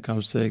mistakes when it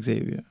comes to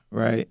Xavier,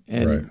 right?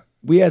 And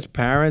we as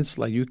parents,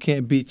 like, you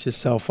can't beat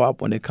yourself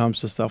up when it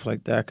comes to stuff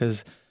like that,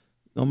 because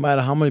no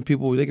matter how many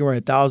people, they can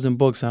write 1,000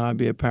 books on how to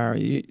be a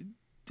parent.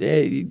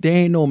 There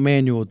ain't no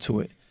manual to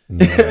it.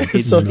 No,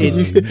 it's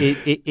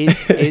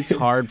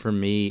hard for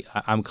me.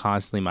 I'm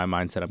constantly, my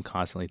mindset, I'm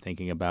constantly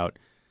thinking about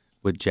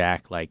with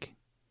Jack, like,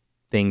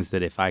 things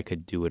that if I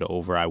could do it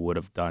over, I would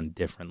have done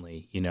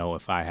differently.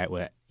 If I had,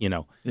 was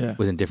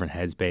in different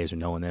headspace or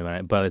knowing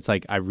them. But it's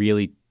like I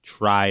really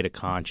try to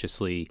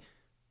consciously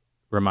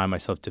remind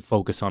myself to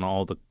focus on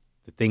all the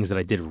things that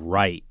I did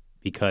right,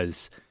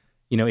 because,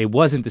 it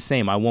wasn't the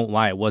same. I won't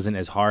lie. It wasn't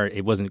as hard.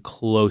 It wasn't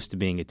close to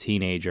being a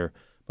teenager.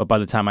 But by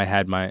the time I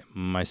had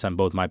my son,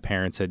 both my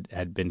parents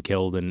had been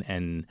killed,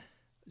 and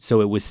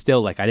so it was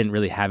still like I didn't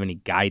really have any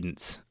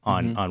guidance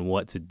on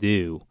what to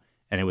do.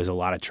 And it was a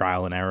lot of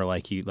trial and error,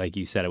 like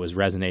you said. It was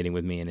resonating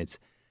with me, and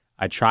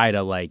I try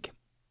to, like,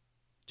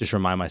 just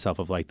remind myself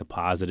of, like, the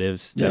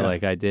positives that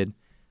like I did.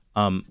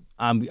 I'm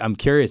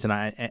curious, and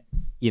I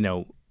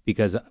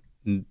because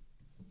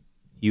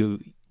you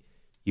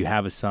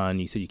have a son.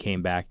 You said you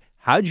came back.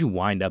 How did you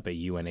wind up at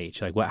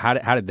UNH? Like,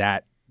 how did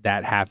that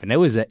happen? It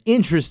was an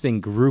interesting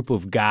group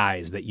of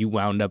guys that you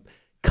wound up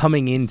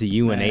coming into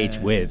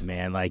UNH with,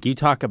 man. Like, you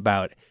talk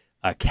about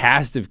a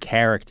cast of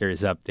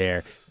characters up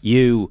there.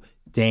 You,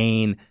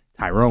 Dane,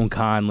 Tyrone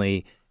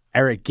Conley,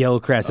 Eric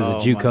Gilchrist as a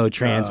JUCO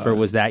transfer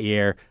was that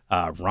year.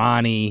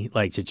 Ronnie,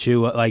 like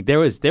Chichua, like there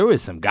was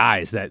some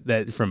guys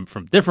that from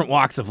different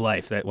walks of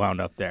life that wound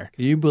up there.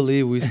 Can you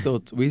believe we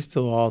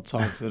still all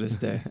talk to this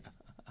day?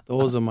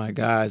 Those are my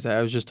guys.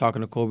 I was just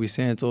talking to Kobe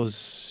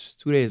Santos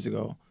 2 days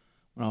ago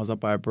when I was up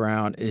by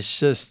Brown. It's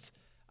just,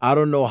 I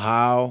don't know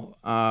how.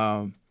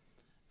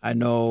 I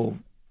know,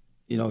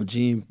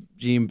 Gene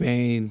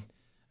Bain.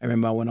 I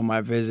remember I went on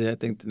my visit. I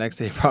think the next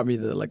day he brought me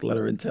the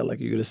letter of intent, like,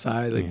 you could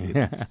decide.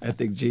 I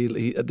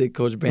think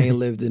Coach Bain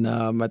lived in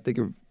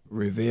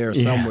Revere or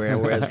somewhere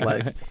where it's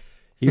like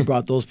he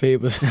brought those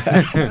papers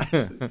back.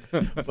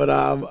 But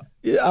I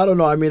don't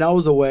know. I mean, I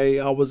was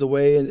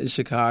away in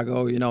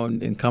Chicago,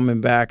 and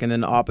coming back, and then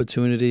the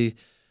opportunity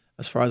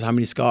as far as how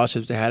many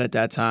scholarships they had at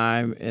that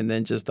time, and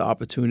then just the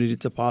opportunity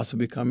to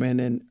possibly come in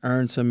and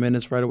earn some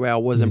minutes right away. I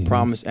wasn't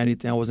promised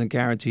anything. I wasn't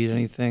guaranteed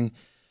anything.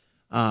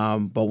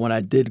 But when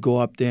I did go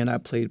up there and I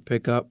played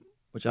pickup,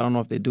 which I don't know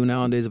if they do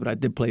nowadays, but I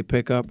did play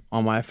pickup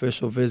on my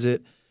official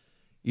visit,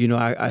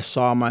 I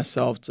saw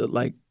myself to,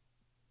 like,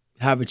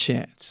 have a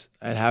chance.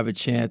 I'd have a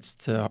chance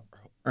to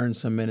earn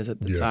some minutes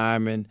at the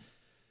time. And,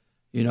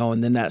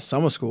 and then that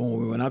summer school,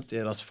 when we went up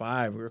there, us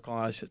 5, we were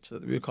calling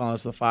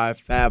us the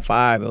Fab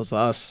Five. It was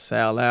us,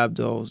 Sal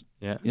Abdo,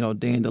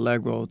 Dane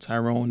DeLegro,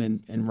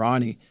 Tyrone, and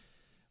Ronnie.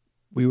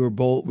 we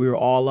were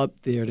all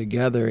up there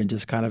together and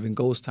just kind of in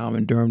Ghost Town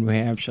in Durham, New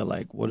Hampshire.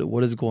 Like,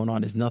 what is going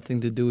on? There's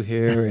nothing to do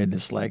here, and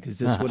it's like, is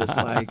this what it's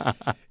like?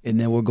 And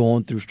then we're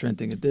going through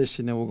strength and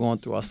conditioning, and we're going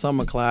through our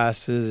summer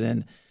classes,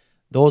 and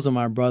those are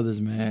my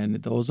brothers, man.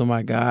 Those are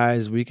my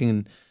guys. We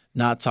can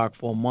not talk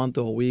for a month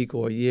or a week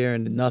or a year,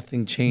 and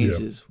nothing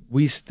changes. Yeah.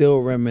 We still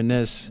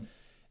reminisce,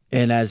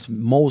 and as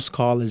most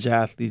college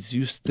athletes,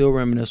 you still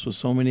reminisce with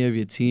so many of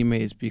your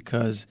teammates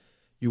because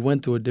you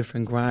went through a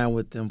different grind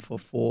with them for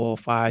 4 or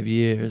 5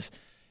 years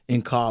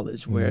in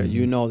college where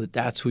you know that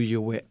that's who you're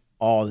with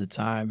all the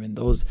time. And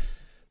those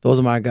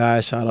are my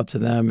guys. Shout out to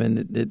them.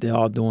 And they're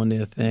all doing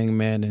their thing,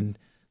 man. And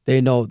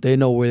they know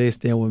where they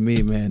stand with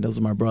me, man. Those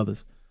are my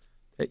brothers.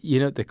 You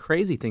know, the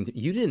crazy thing,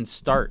 you didn't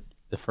start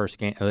the first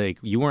game. Like,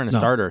 you weren't a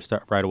starter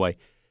right away.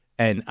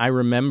 And I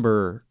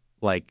remember,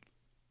 like,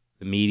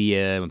 the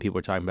media, when people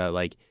were talking about,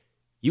 like,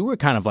 you were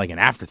kind of like an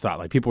afterthought.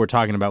 Like, people were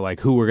talking about, like,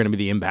 who were going to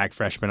be the impact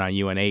freshman on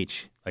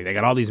UNH. Like, they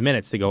got all these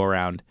minutes to go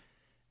around.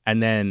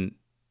 And then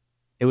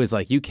it was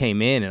like you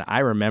came in, and I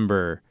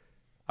remember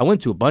I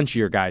went to a bunch of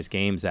your guys'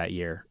 games that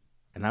year.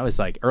 And I was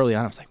like, early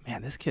on, I was like,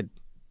 man, this kid.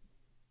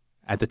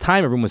 At the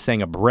time, everyone was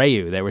saying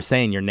Abreu. They were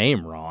saying your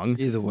name wrong.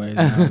 Either way.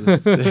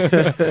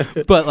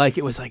 But, like,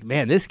 it was like,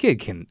 man, this kid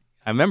can.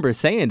 I remember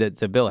saying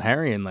to Bill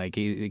Harrion, like,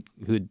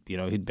 who'd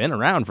been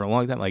around for a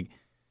long time, like,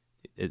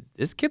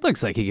 this kid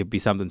looks like he could be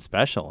something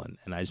special.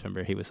 And I just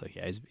remember he was like,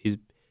 yeah, he's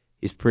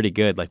pretty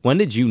good. Like, when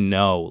did you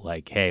know,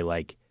 like, hey,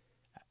 like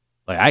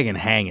I can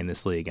hang in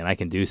this league and I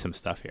can do some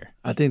stuff here?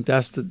 I think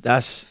that's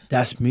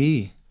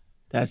me.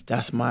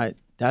 That's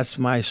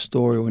my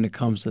story when it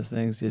comes to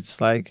things.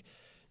 It's like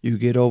you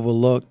get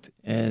overlooked,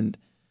 and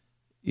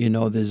you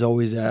know there's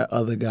always that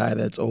other guy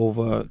that's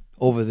over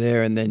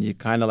there, and then you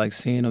kind of like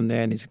seeing him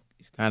there, and he's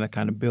kind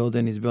of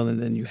building. He's building,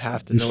 and then you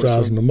have to. You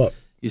sizing him up.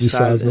 You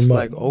sizing him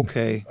up. It's like,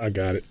 okay, I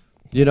got it.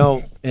 You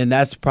know, and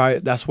that's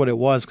what it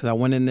was, because I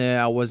went in there,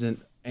 I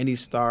wasn't any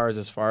stars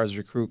as far as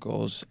recruit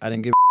goes. I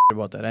didn't give a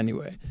about that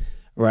anyway,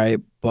 right?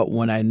 But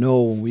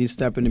when we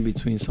step in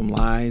between some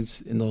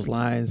lines, and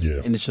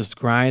it's just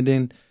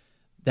grinding,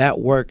 that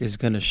work is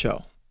going to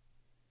show.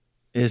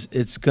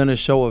 It's going to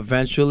show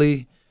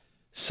eventually.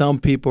 Some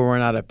people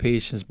run out of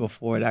patience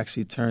before it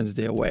actually turns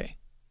their way.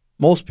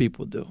 Most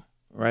people do,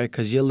 right?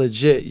 Because you're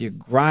legit, you're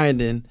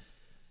grinding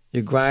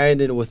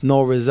with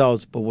no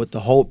results, but with the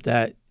hope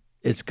that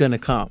it's gonna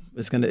come.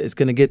 It's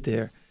gonna get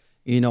there,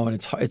 you know.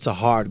 And it's a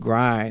hard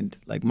grind.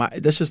 Like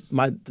that's just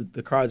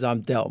the cards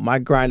I'm dealt. My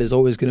grind is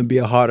always gonna be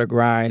a harder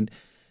grind,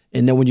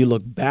 and then when you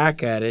look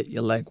back at it,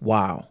 you're like,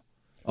 wow,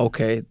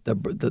 okay,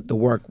 the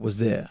work was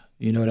there.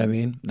 You know what I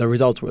mean? The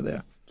results were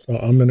there. So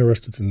I'm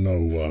interested to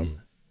know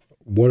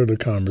what are the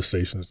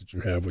conversations that you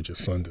have with your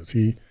son? Does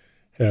he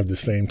have the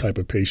same type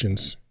of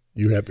patience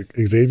you have?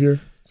 Xavier?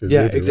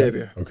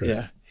 Xavier. Right? Okay.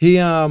 Yeah, he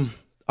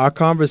our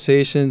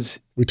conversations.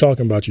 We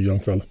talking about you, young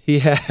fella. He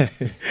had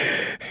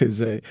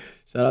shout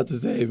out to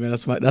Zay, man.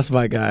 That's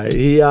my guy.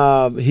 He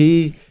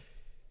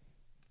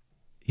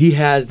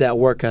has that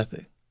work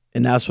ethic,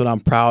 and that's what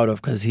I'm proud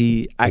of, because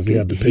he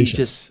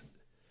just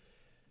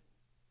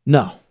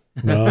no.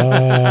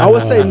 I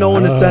would say no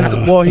in the sense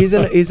of, well, he's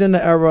in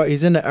the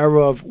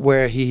era of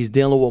where he's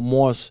dealing with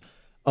more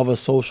of a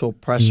social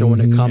pressure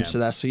when it comes to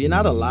that. So you're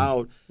not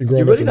allowed.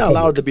 You're really not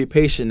allowed to be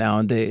patient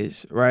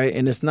nowadays, right?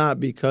 And it's not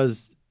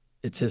because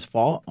it's his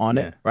fault on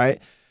it,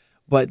 right?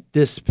 But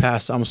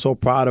I'm so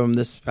proud of him.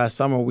 This past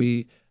summer,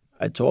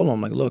 I told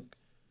him, like, look,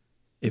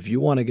 if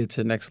you want to get to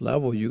the next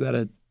level, you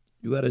gotta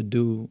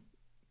do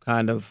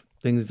kind of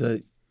things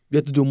that you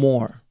have to do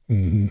more.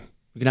 Mm-hmm.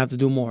 You're gonna have to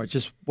do more.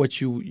 Just what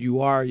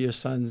you are, your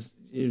son's.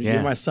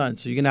 You're my son,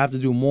 so you're gonna have to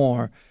do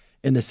more,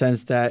 in the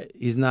sense that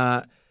he's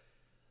not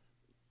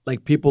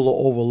like people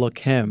will overlook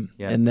him.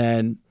 Yeah. And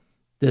then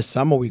this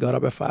summer we got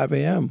up at 5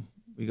 a.m.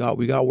 We got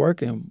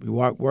working. We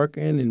walked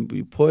working, and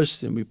we pushed.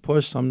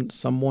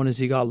 Some mornings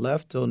he got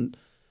left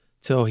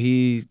till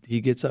he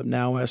gets up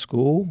now at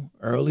school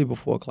early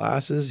before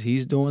classes.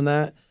 He's doing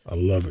that. I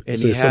love it. And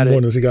so some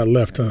mornings he got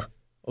left, huh?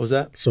 What was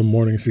that? Some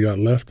mornings he got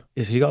left?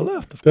 Yes, he got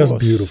left, of course.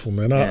 That's beautiful,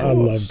 man. I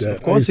love that.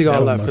 Of course he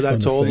got left, because I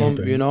told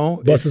him, you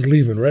know. Bus is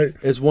leaving, right?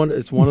 It's one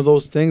of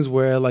those things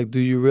where, like, do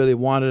you really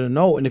want it or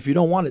no? And if you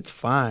don't want it, it's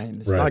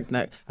fine. It's like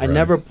that. I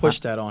never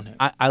pushed that on him.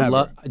 I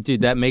love,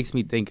 dude, that makes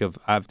me think of,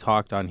 I've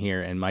talked on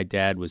here, and my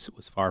dad was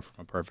far from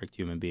a perfect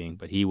human being,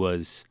 but he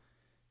was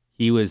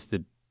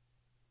the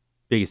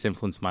biggest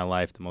influence in my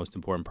life, the most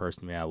important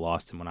person to me. I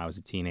lost him when I was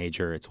a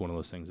teenager. It's one of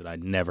those things that I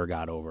never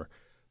got over.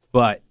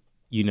 But,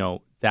 you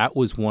know, that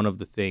was one of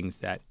the things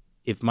that,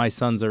 if my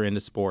sons are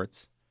into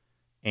sports,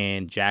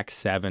 and Jack's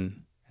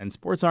 7, and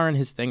sports aren't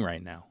his thing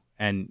right now,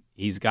 and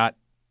he's got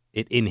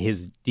it in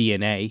his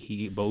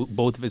DNA.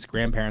 Both of his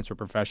grandparents were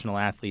professional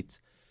athletes.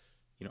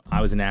 You know, I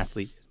was an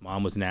athlete. His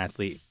mom was an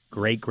athlete.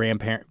 Both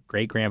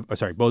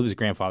of his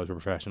grandfathers were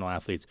professional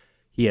athletes.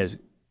 He has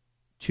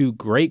 2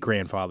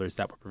 great-grandfathers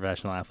that were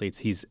professional athletes.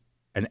 He's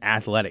an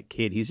athletic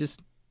kid. He's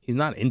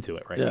not into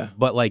it right now.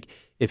 But, like,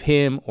 if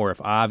him or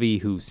if Avi,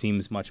 who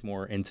seems much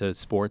more into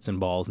sports and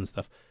balls and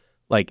stuff,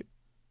 like,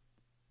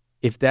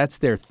 if that's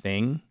their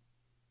thing,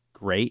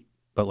 great,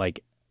 but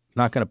like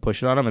not going to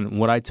push it on them. And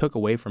what I took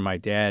away from my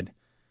dad,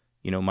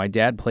 my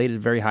dad played at a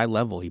very high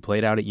level. He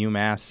played out at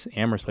UMass.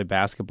 Amherst played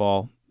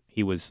basketball.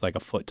 He was like a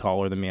foot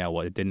taller than me.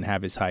 I didn't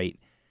have his height.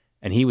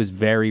 And he was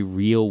very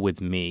real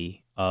with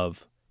me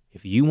of,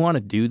 if you want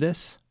to do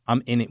this,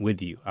 I'm in it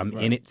with you. I'm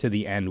in it to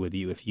the end with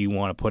you if you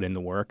want to put in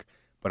the work,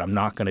 but I'm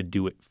not going to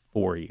do it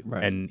for you.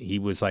 Right. And he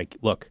was like,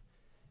 look,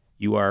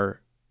 you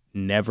are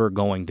never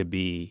going to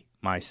be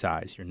my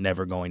size. You're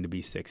never going to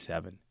be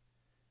 6'7".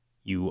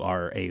 You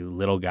are a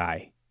little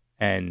guy,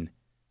 and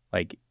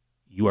like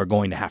you are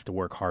going to have to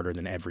work harder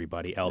than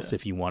everybody else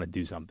if you want to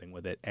do something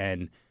with it.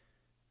 And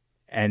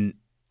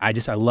I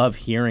love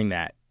hearing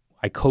that.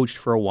 I coached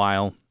for a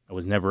while. I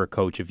was never a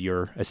coach of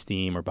your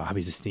esteem or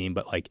Bobby's esteem,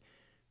 but like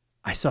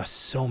I saw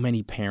so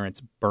many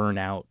parents burn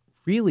out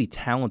really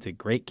talented,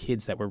 great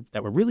kids that were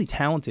really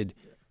talented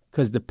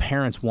because the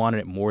parents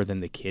wanted it more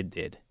than the kid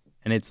did.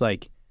 And it's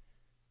like,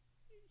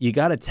 you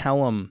got to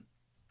tell them,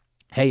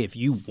 hey, if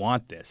you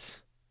want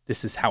this,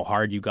 this is how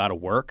hard you got to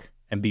work,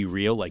 and be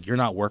real. Like, you're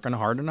not working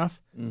hard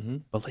enough,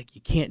 but like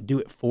you can't do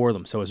it for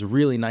them. So it's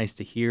really nice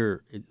to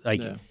hear.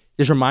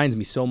 This reminds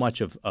me so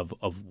much of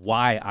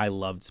why I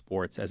loved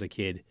sports as a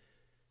kid,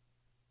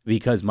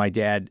 because my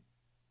dad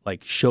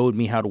like showed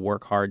me how to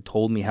work hard,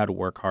 told me how to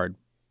work hard,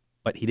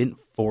 but he didn't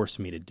force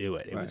me to do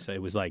it.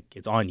 It was like,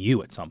 it's on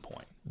you at some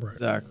point. Right.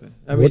 Exactly.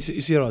 I mean, you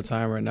see it all the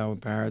time right now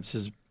with parents.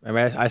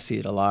 I see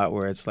it a lot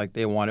where it's like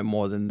they want it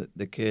more than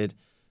the kid.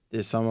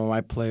 There's some of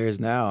my players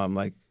now, I'm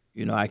like,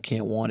 I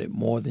can't want it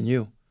more than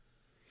you.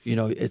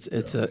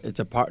 It's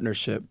a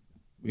partnership.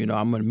 I'm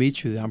going to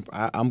meet you there.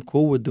 I'm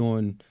cool with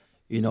doing,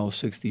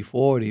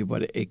 60-40,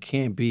 but it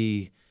can't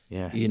be,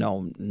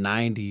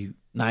 90,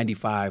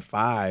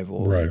 95-5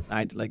 or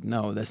 90, like,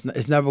 no,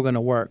 it's never going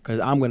to work, because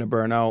I'm going to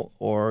burn out,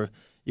 or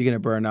you're going to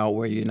burn out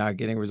where you're not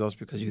getting results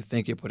because you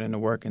think you put in the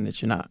work and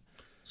that you're not.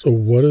 So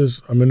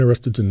I'm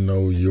interested to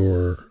know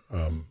your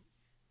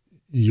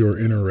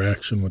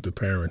interaction with the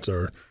parents.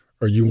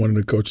 Are you one of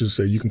the coaches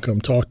say, you can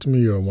come talk to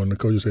me, or one of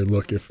the coaches say,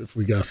 look, if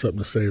we got something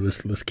to say,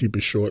 let's keep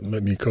it short and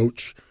let me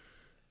coach?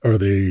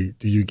 Do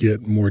you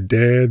get more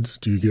dads?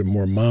 Do you get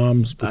more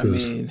moms?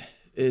 Because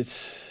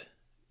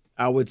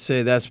I would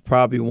say that's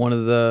probably one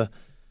of the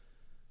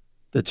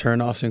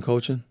turnoffs in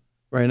coaching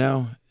right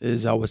now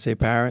is, I would say,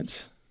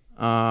 parents.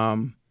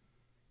 The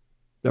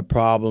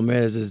problem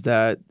is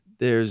that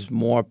there's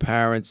more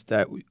parents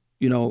that,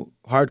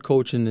 hard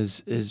coaching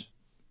is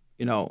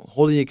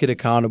holding your kid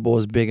accountable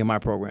is big in my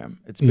program.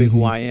 It's big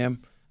who I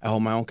am. I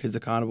hold my own kids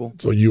accountable.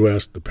 So you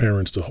ask the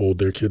parents to hold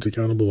their kids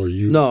accountable, or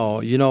you?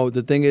 No,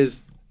 the thing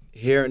is,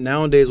 here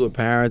nowadays with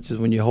parents is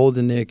when you're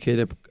holding their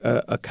kid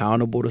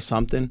accountable to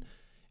something,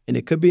 and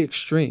it could be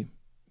extreme.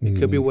 It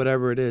could be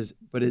whatever it is,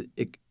 but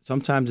it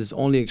sometimes it's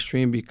only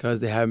extreme because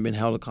they haven't been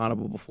held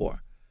accountable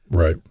before.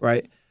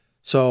 Right.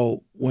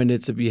 So when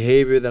it's a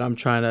behavior that I'm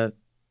trying to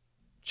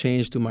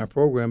change through my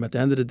program, at the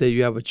end of the day,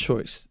 you have a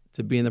choice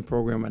to be in the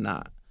program or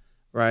not.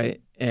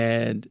 Right.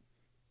 And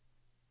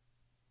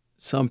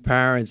some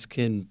parents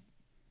can,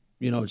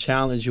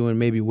 challenge you and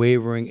maybe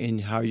wavering in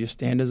how your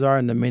standards are.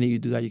 And the minute you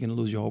do that, you're going to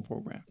lose your whole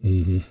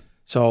program.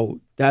 So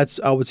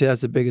I would say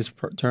that's the biggest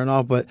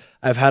turnoff. But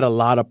I've had a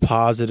lot of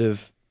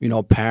positive,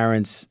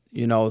 parents,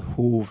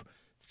 who've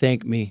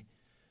thanked me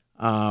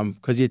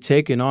because you're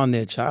taking on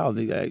their child.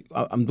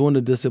 I'm doing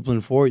the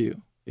discipline for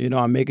you.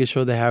 I'm making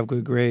sure they have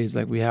good grades.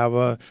 Like, we have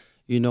a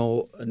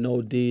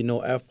no D, no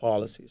F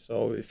policy.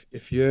 So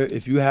if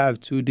you have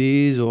 2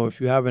 Ds or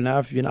if you have an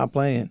F, you're not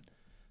playing.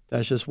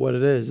 That's just what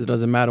it is. It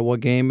doesn't matter what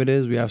game it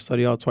is. We have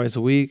study hall twice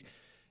a week,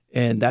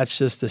 and that's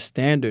just the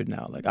standard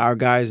now. Like, our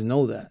guys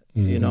know that,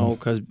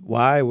 because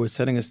why? We're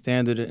setting a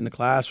standard in the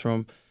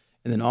classroom,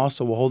 and then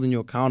also we're holding you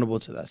accountable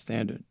to that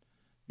standard.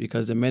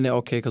 Because the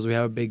minute, because we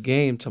have a big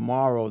game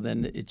tomorrow,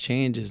 then it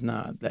changes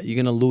now. That you're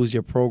going to lose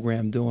your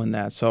program doing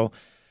that. So,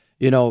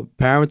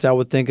 parents, I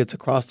would think it's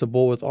across the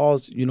board with all,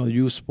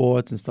 youth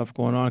sports and stuff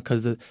going on,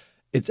 because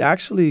it's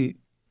actually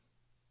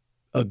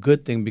a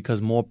good thing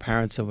because more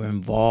parents are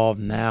involved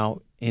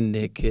now in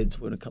their kids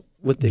when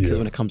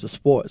it comes to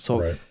sports.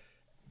 So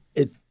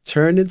it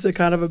turned into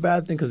kind of a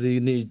bad thing because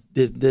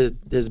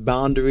there's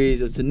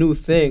boundaries. It's a new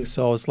thing.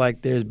 So it's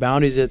like there's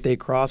boundaries that they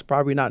cross,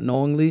 probably not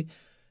knowingly.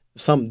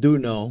 Some do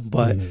know,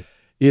 but,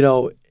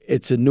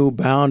 it's a new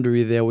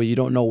boundary there where you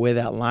don't know where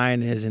that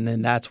line is, and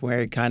then that's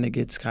where it kind of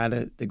gets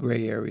the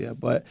gray area.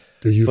 But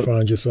do you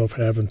find yourself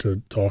having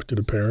to talk to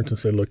the parents and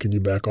say, "Look, can you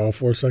back off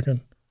for a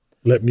second?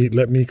 Let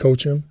me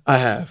coach him." I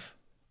have,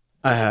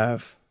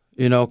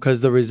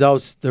 because the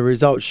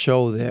results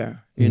show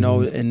there,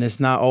 and it's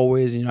not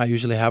always. I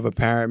usually have a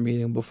parent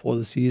meeting before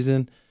the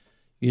season.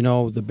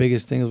 The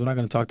biggest thing is we're not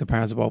going to talk to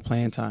parents about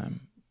playing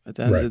time. At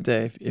the end of the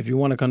day, if you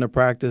want to come to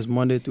practice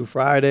Monday through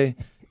Friday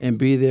and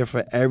be there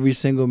for every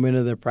single minute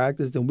of the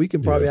practice, then we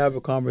can probably have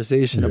a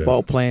conversation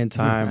about playing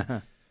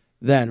time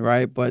then,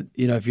 right? But,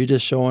 if you're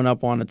just showing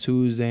up on a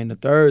Tuesday and a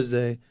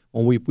Thursday,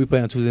 when we play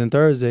on Tuesday and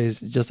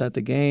Thursdays, just at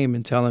the game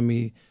and telling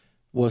me,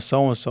 well,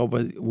 so-and-so,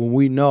 but when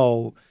we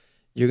know,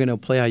 you're going to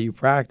play how you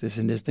practice,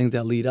 and there's things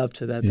that lead up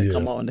to that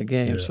come out in the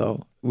game. Yeah.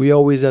 So we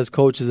always, as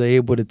coaches, are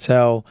able to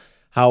tell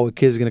how a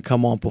kid's going to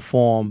come on and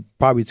perform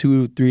probably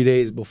 2-3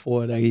 days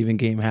before that even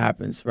game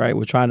happens, right?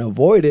 We're trying to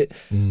avoid it,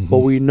 but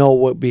we know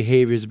what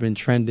behavior's been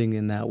trending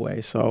in that way.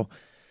 So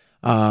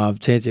to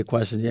answer your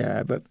question,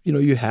 yeah, but,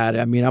 you had it.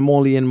 I mean, I'm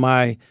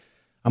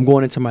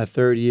going into my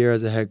third year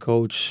as a head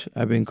coach.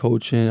 I've been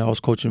coaching. I was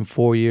coaching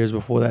 4 years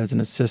before that as an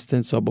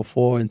assistant. So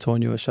before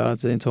Antonio, shout out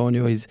to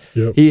Antonio.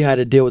 He had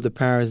to deal with the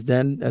parents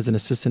then. As an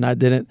assistant, I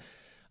didn't.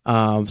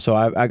 So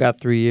I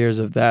got 3 years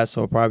of that.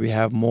 So I'll probably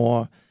have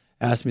more.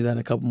 Ask me that in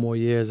a couple more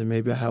years, and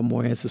maybe I have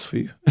more answers for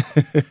you.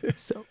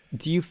 So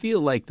do you feel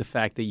like the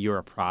fact that you're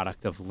a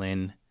product of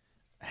Lynn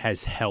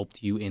has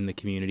helped you in the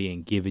community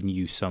and given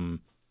you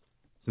some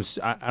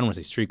I don't want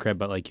to say street cred,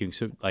 but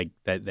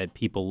that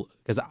people,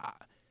 because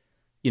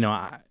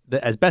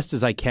as best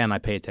as I can, I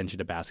pay attention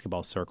to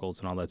basketball circles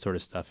and all that sort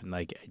of stuff. And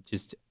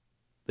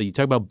you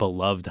talk about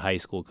beloved high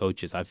school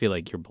coaches. I feel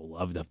like you're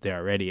beloved up there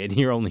already, and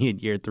you're only in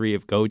year 3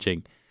 of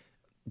coaching.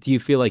 Do you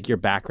feel like your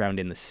background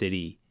in the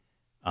city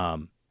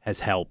has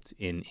helped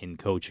in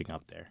coaching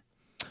up there?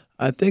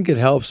 I think it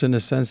helps in the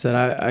sense that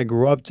I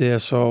grew up there,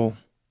 so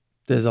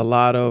there's a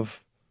lot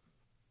of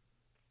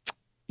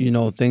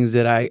things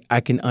that I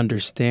can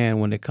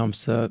understand when it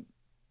comes to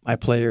my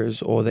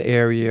players or the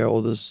area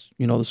or the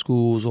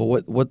schools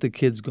or what the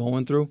kid's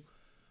going through.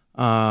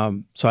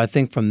 So I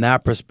think from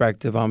that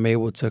perspective, I'm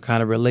able to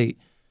kind of relate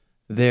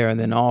there. And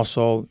then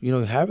also,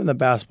 having the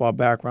basketball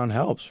background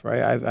helps,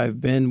 right? I've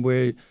been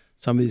where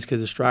some of these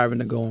kids are striving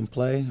to go and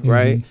play,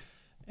 right?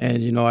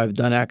 And, I've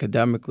done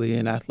academically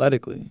and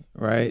athletically,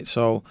 right?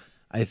 So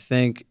I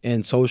think,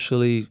 and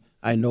socially,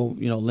 I know,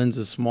 Lynn's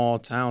a small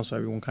town, so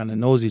everyone kind of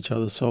knows each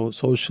other. So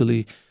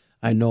socially,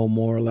 I know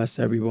more or less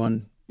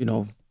everyone,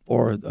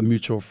 or a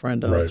mutual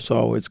friend of. Right.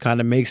 So it's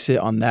kind of makes it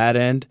on that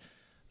end.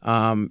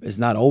 It's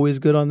not always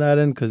good on that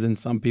end because then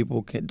some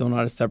people don't know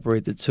how to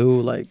separate the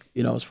two,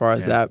 as far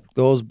as that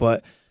goes.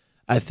 But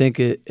I think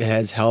it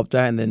has helped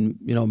that. And then,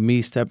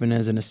 me stepping in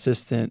as an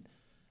assistant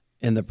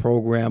in the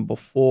program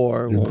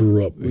before. You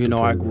grew up.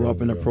 I grew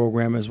up in the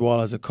program as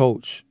well as a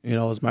coach. It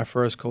was my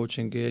first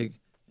coaching gig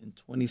in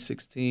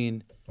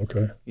 2016.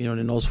 Okay.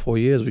 In those 4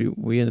 years,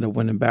 we ended up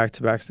winning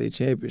back-to-back state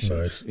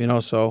championships.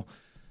 Nice. So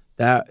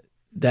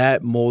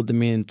that molded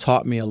me and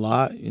taught me a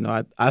lot.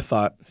 I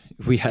thought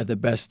we had the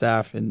best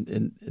staff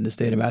in the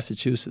state of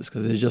Massachusetts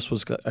because it just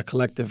was a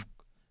collective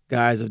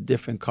guys of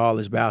different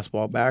college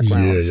basketball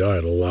backgrounds. Yeah, y'all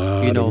had a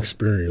lot of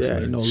experience. Yeah,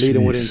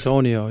 leading with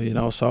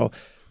Antonio. So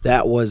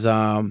that was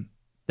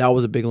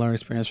a big learning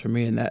experience for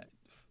me. And that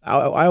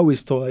I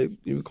always told,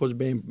 Coach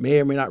Bain may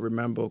or may not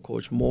remember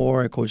Coach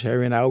Moore and Coach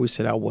Harry, and I always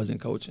said I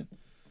wasn't coaching.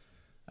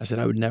 I said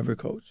I would never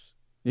coach.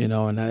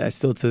 And I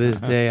still to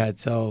this day I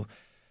tell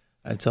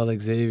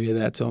Xavier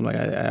that to him.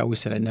 I always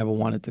said I never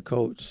wanted to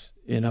coach,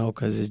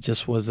 because it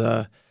just was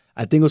I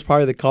think it was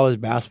part of the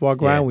college basketball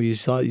grind when you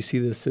see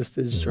the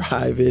assistants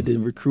drive it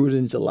and recruit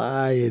in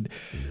July and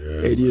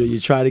you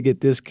try to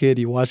get this kid,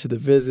 you watch the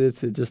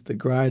visits and just the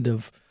grind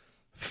of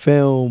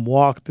film,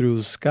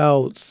 walkthroughs,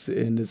 scouts,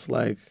 and it's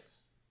like,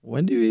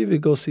 when do you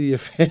even go see your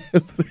family?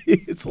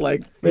 It's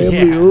like,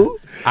 family who?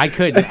 I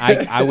couldn't.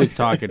 I was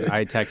talking.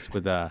 I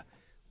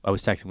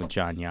was texting with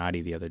John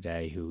Yachty the other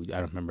day, who I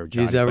don't remember.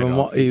 John,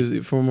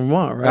 he's from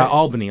Vermont, right?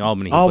 Albany,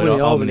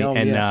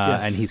 and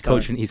yes. And he's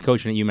coaching. He's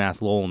coaching at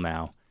UMass Lowell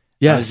now.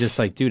 Yeah, I was just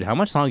like, dude, how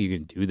much longer you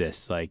can do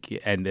this?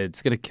 And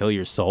it's gonna kill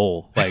your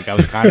soul. I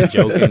was kind of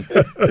joking,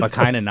 but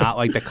kind of not.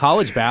 The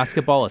college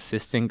basketball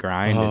assistant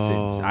grind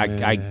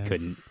I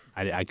couldn't.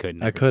 I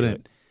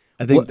couldn't.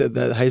 I think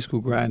that high school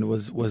grind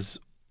was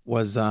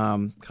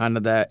kind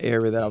of that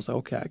area that I was like,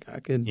 okay, I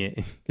can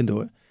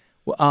do it.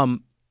 Well,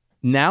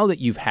 now that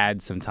you've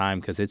had some time,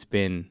 because it's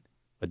been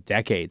a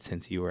decade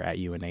since you were at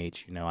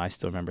UNH, I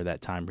still remember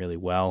that time really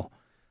well,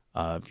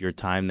 of your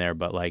time there.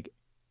 But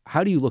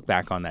how do you look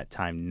back on that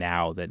time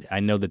now? That I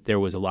know that there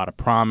was a lot of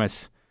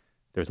promise,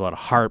 there's a lot of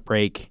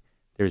heartbreak,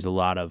 there's a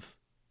lot of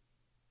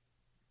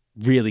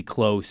really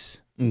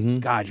close.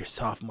 God, your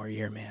sophomore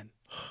year, man.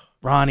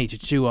 Ronnie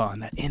Chachua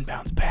on that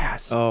inbounds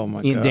pass. Oh, my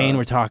God. Me and Dane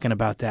were talking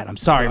about that. I'm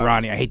sorry,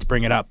 Ronnie. I hate to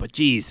bring it up, but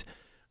geez.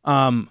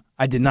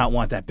 I did not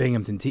want that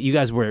Binghamton team. You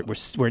guys were an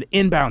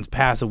inbounds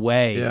pass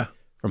away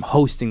from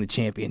hosting the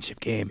championship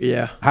game.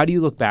 Yeah. How do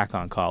you look back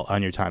on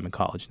your time in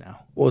college now?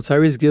 Well,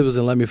 Tyrese Gibbs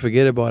doesn't let me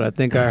forget about it. I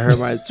think I heard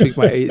tweak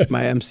my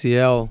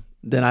MCL,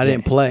 then I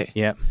didn't play.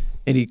 Yep.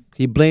 And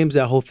he blames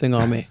that whole thing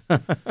on me.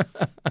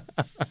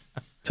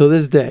 To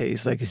this day,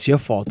 it's like, it's your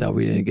fault that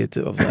we didn't get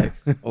to. I was like,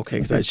 okay,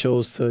 because I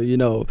chose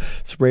to,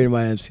 sprain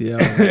my MCL.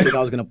 I think I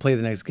was going to play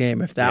the next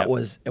game.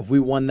 If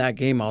we won that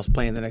game, I was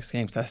playing the next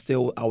game because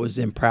I was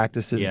in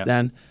practices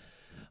then.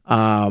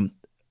 But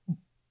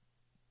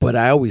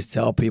I always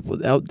tell people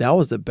that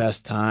was the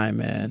best time,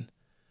 man.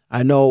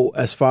 I know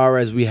as far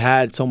as we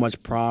had so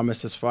much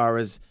promise, as far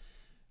as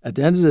at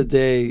the end of the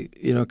day,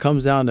 it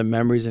comes down to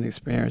memories and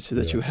experiences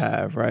that you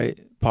have, right?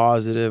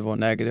 Positive or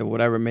negative,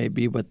 whatever it may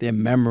be, but they're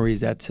memories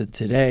that to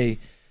today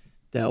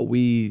that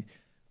we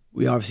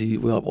we obviously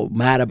we're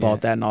mad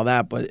about that and all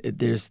that, but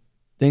there's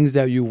things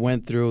that you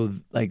went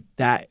through, like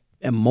that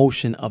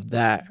emotion of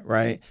that,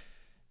 right?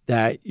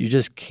 That you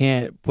just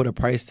can't put a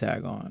price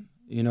tag on.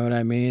 You know what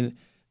I mean?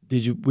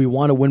 We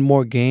want to win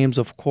more games?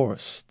 Of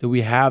course. Do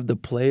we have the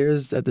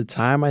players at the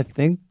time, I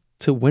think,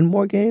 to win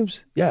more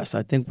games? Yes,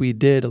 I think we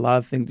did. A lot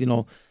of things,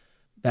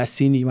 my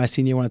senior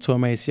year when I tore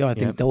my ACL, I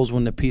think those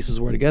when the pieces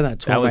were together. I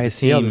tore my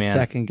ACL the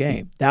second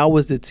game. That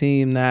was the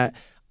team that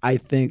I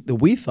think that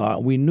we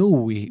knew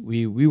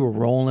we were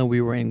rolling,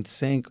 we were in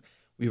sync.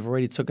 We've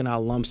already taken our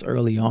lumps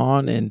early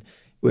on, and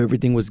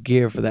everything was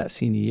geared for that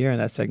senior year. And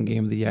that second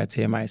game of the year, I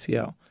tear my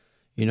ACL.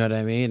 You know what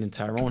I mean? And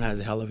Tyrone has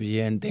a hell of a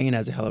year, and Dane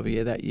has a hell of a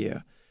year that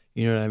year.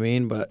 You know what I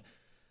mean? But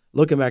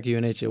looking back at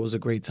UNH, it was a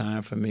great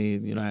time for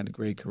me. I had a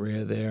great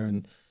career there,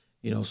 and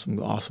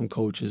some awesome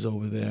coaches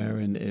over there,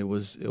 and it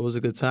was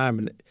a good time.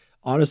 And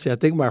honestly, I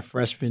think my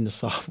freshman to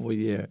sophomore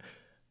year,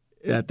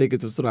 and I think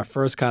it was when I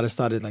first kind of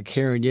started like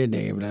hearing your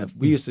name, and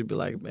we used to be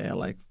like, man,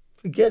 like,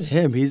 forget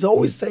him. He's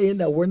always saying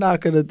that we're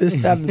not going to this,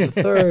 that, and the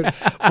third.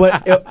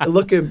 But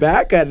looking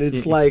back at it,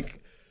 it's like,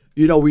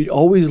 we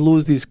always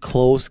lose these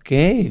close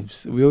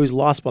games. We always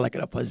lost by like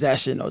a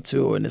possession or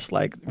two, and it's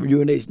like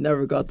UNH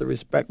never got the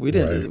respect. We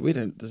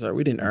didn't deserve.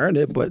 We didn't earn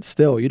it, but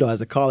still,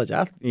 as a college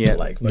athlete,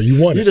 like, no, you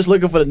won. You're just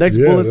looking for the next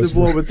bulletin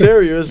board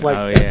material. It's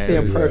like that's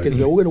Sam Perkins,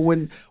 man. We're gonna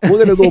win. We're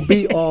gonna go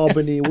beat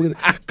Albany.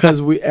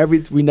 Because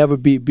we never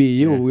beat BU.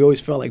 Yeah. We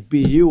always felt like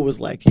BU was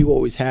like you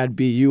always had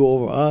BU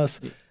over us.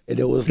 And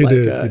it was he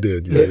did. Yeah.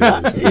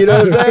 You know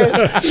what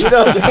I'm saying?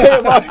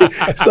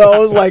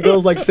 So it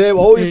was like Sam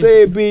always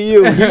saying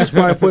BU. He was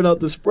probably putting out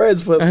the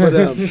spreads for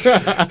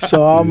them.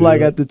 So I'm like,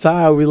 at the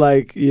time, we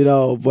like,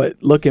 but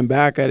looking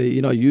back at it,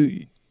 you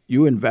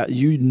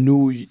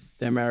knew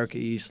the America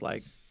East,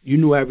 like you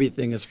knew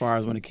everything as far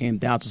as when it came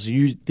down to. So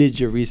you did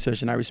your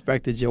research, and I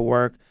respected your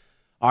work.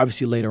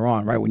 Obviously later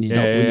on, right, when you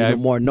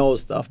more know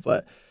stuff,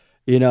 but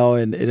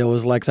and it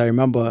was like, I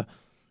remember.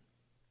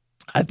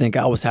 I think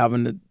I was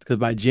because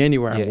by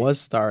January I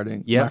was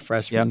starting my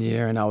freshman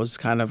year, and I was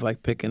kind of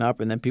like picking up,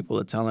 and then people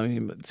are telling me,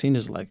 but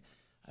seniors like,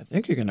 I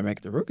think you're gonna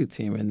make the rookie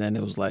team, and then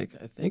it was like,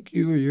 I think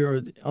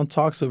you're on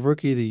talks of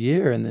rookie of the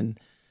year, and then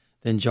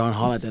John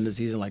Holland at the end of the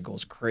season like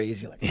goes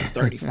crazy, like he's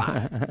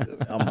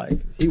 35. I'm like,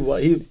 he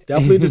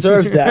definitely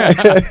deserved that.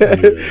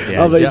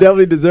 I'm like, he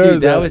definitely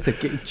deserved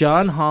that.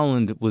 John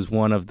Holland was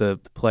one of the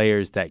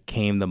players that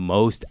came the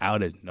most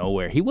out of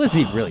nowhere. He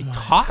wasn't even really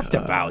talked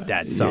about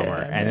that summer,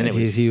 and then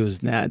he was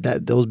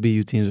those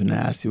BU teams were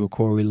nasty with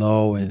Corey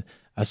Lowe, and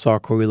I saw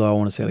Corey Lowe, I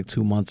want to say like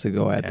 2 months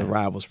ago at the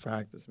Rivals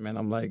practice. Man,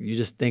 I'm like, you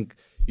just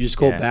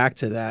go back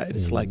to that.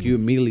 It's like you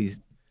immediately,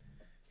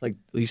 it's like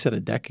you said a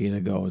decade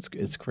ago.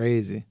 It's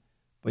crazy.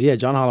 But yeah,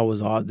 John Holland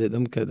was all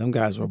them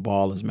guys were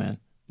ballers, man.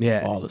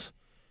 Yeah, ballers.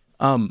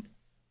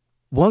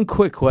 One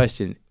quick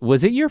question: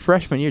 was it your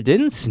freshman year?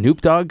 Didn't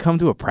Snoop Dogg come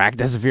to a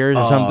practice of yours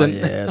or something?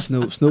 Yeah,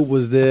 Snoop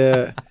was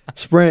there.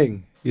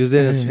 Spring, he was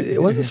there. It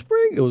wasn't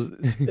spring. It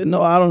was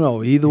no, I don't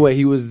know. Either way,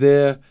 he was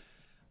there.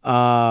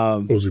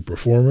 Was he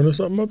performing or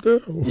something up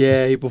there?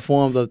 Yeah, he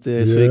performed up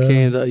there. So he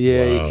came.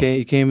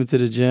 He came into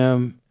the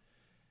gym,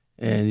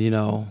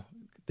 and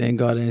thank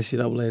God the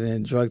NCAA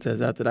didn't drug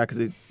test after that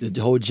because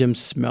the whole gym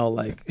smelled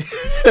like.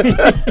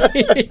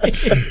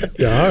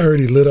 Yeah, I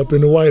heard he lit up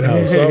in the White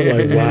House. So I'm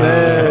like,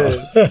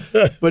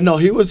 wow. But no,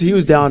 he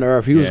was down to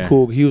earth. He was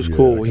cool. He was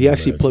cool. He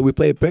actually played. We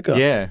played pickup.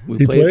 Yeah,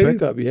 we played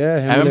pickup.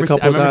 Yeah, I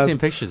remember seeing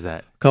pictures of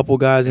that. A couple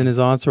guys in his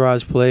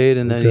entourage played,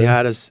 and then he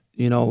had us.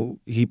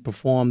 He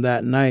performed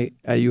that night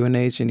at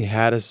UNH, and he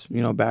had us.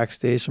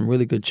 Backstage, some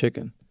really good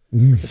chicken.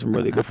 Some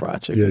really good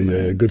fried chicken.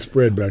 Yeah, good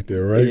spread back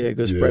there, right? Yeah,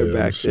 good spread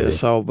back there.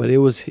 So, but it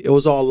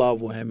was all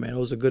love with him, man. It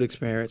was a good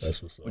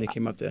experience when he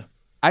came up there.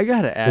 I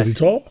gotta ask. Was he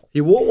tall?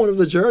 He wore one of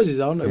the jerseys.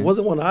 I don't know. It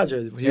wasn't one of our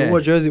jerseys. He wore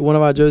one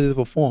of our jerseys to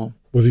perform.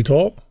 Was he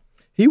tall?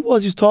 He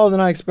was. He's taller than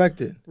I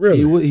expected.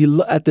 Really?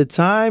 He at the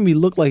time he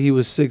looked like he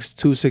was 6'2",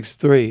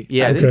 6'3".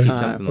 Yeah, I did see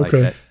something like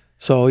that.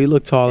 So he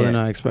looked taller than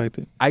I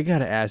expected. I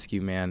gotta ask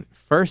you, man.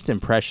 First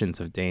impressions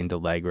of Dane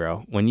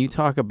DeLegro. When you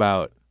talk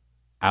about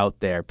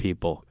out there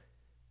people.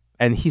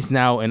 And he's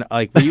now in,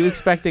 like, were you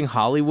expecting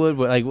Hollywood?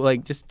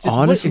 Like just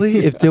honestly,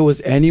 if there was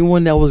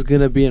anyone that was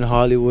gonna be in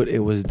Hollywood, it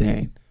was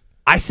Dane.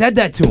 I said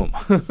that to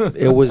him.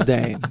 It was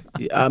Dane.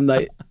 I'm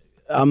not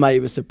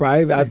even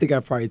surprised. I think I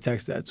probably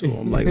texted that to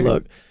him. Like,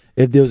 look,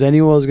 if there was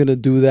anyone who was gonna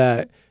do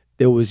that,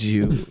 it was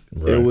you.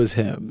 Right. It was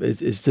him.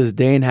 It's just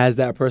Dane has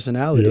that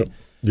personality. Yep.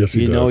 Yes,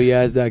 he does. He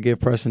has that good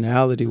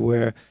personality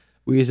where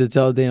we used to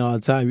tell Dane all the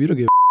time, you don't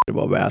give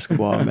about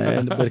basketball,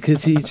 man, but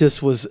because he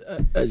just was,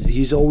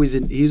 he was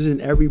in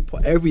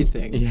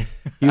everything. Yeah.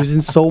 He was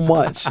in so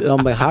much, and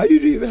I'm like, how do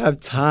you even have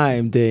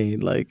time,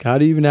 Dane? Like, how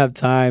do you even have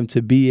time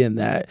to be in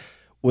that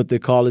with the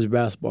college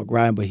basketball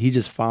grind? But he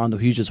just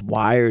just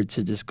wired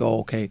to just go,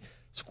 okay,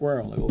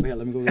 squirrel, like over here,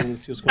 let me go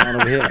see what's going on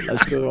over here.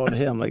 Let's go over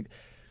here. I'm like,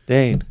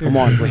 Dane, come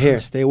on, we're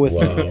here, stay with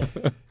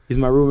me. He's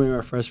my roommate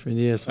my freshman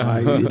year,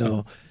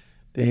 so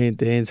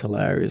Dane's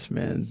hilarious,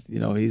 man. You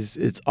know,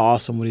 it's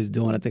awesome what he's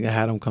doing. I think I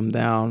had him come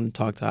down and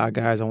talk to our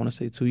guys, I want to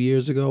say 2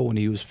 years ago when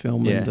he was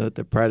filming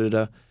the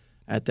Predator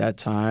at that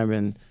time.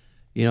 And,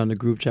 you know, in the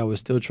group chat, we're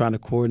still trying to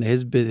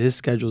coordinate. His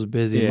schedule's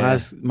busy. Yeah.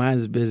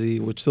 Mine's busy.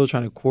 We're still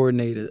trying to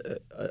coordinate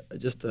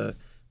just a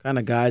kind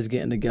of guys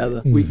getting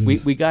together.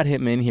 We got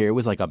him in here. It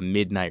was like a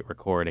midnight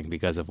recording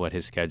because of what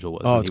his schedule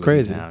was. Oh, when it's he was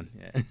crazy. in town.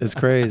 Yeah. It's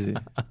crazy.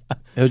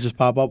 It'll just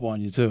pop up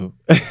on you, too.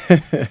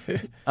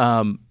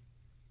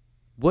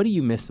 What do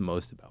you miss the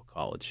most about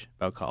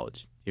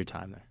college, your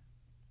time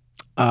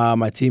there?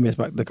 My teammates,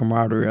 the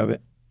camaraderie of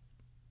it.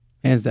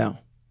 Hands down.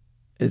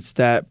 It's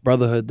that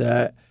brotherhood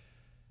that,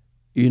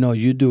 you know,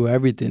 you do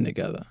everything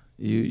together.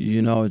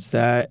 You know, it's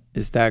that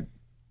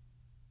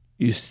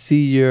you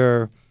see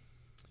your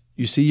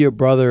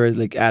brother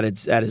like at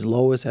his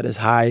lowest, at his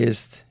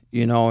highest,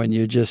 you know, and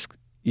you're just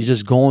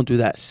going through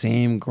that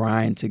same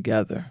grind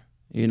together.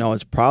 You know,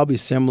 it's probably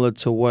similar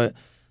to what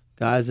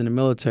guys in the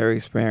military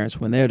experience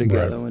when they're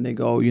together, when they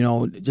go, you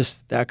know,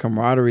 just that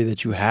camaraderie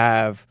that you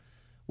have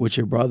with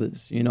your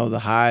brothers, you know, the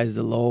highs,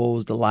 the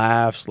lows, the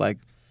laughs. Like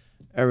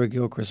Eric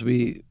Gilchrist,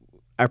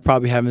 I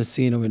probably haven't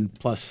seen him in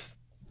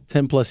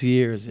 10 plus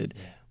years.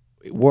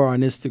 We're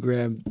on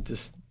Instagram,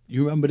 just,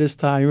 you remember this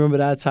time, you remember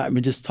that time,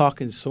 and just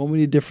talking so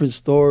many different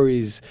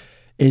stories,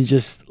 and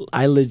just,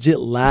 I legit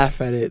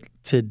laugh at it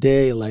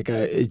today like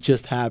it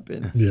just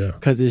happened. Yeah.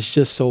 Because it's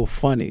just so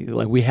funny.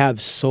 Like, we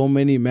have so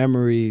many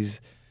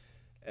memories,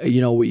 you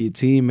know, with your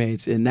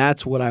teammates, and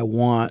that's what I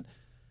want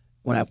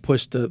when I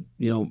push to,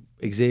 you know,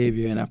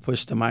 Xavier, and I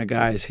push to my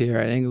guys here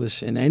at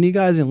English, and any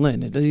guys in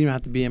Lynn. It doesn't even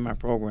have to be in my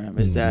program.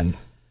 Is that,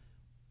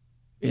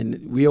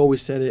 and we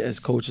always said it as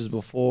coaches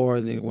before,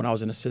 when I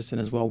was an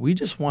assistant as well, we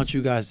just want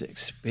you guys to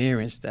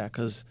experience that,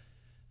 because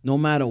no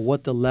matter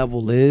what the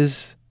level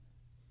is,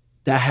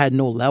 that had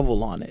no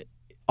level on it.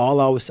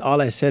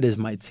 All I said is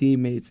my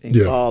teammates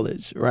in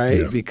college, right?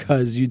 Yeah.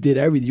 Because you did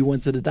everything. You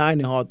went to the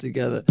dining hall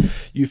together.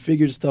 You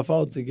figured stuff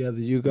out together.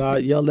 You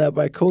got yelled at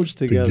by coach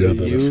together.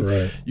 That's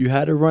right. You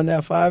had to run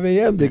at 5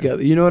 a.m.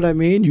 together. You know what I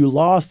mean? You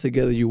lost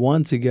together. You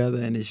won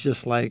together. And it's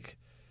just like,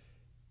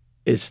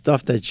 it's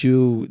stuff that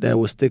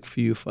will stick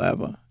for you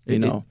forever. You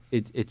know?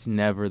 It's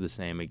never the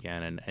same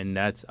again. And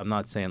that's, I'm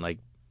not saying like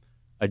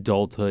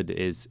adulthood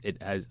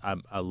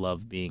I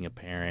love being a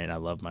parent. I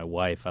love my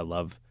wife.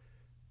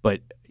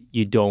 But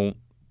you don't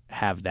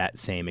have that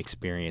same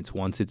experience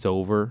once it's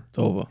over. It's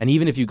over. And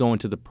even if you go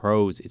into the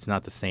pros, it's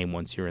not the same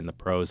once you're in the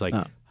pros. Like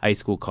high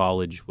school,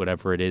 college,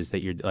 whatever it is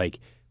that you're like,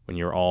 when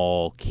you're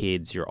all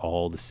kids, you're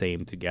all the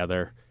same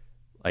together.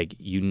 Like,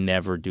 you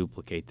never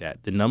duplicate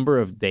that. The number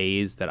of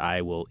days that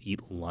I will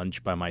eat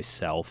lunch by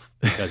myself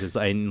because it's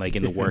like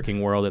in the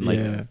working world, and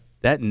like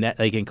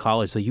like in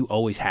college, like you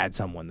always had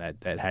someone that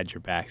had your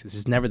backs. It's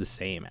just never the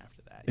same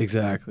after that.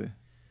 Exactly.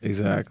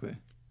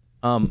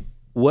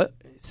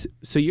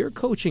 So you're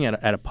coaching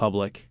at a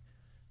public.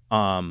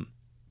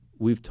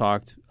 We've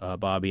talked,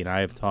 Bobby and I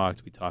have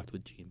talked. We talked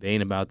with Gene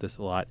Bain about this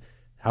a lot.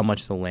 How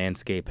much the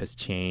landscape has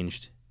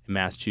changed in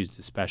Massachusetts,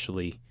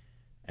 especially,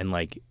 and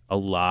like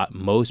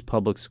most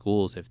public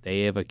schools, if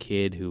they have a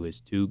kid who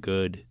is too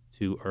good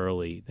too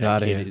early,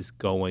 that kid is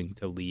going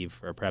to leave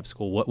for a prep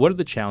school. What are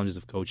the challenges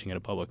of coaching at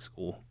a public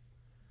school?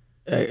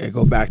 I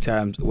go back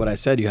to what I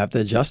said. You have to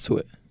adjust to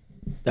it.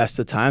 That's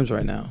the times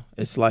right now.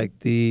 It's like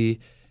the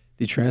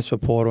transfer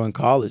portal in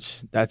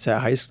college. That's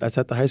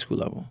at the high school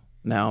level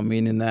now,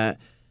 meaning that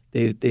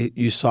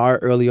you saw it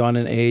early on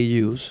in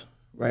AAUs,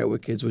 right, where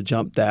kids would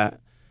jump that.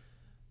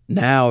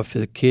 Now, if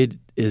the kid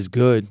is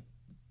good,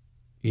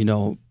 you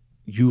know,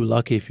 you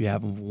lucky if you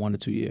have him for 1 or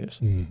 2 years.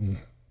 Mm-hmm.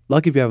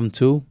 Lucky if you have him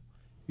 2,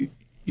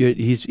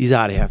 he's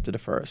out of here after the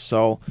first.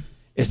 So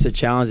it's the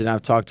challenge, and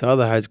I've talked to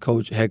other head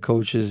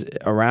coaches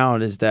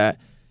around, is that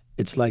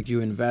it's like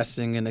you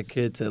investing in a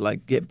kid to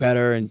like get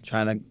better and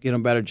trying to get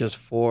them better just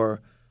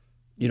for,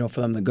 you know,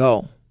 for them to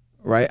go,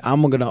 right?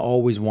 I'm going to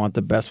always want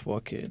the best for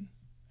a kid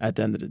at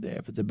the end of the day.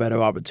 If it's a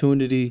better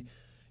opportunity,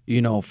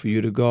 you know, for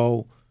you to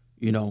go,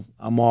 you know,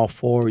 I'm all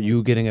for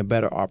you getting a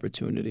better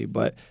opportunity.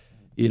 But,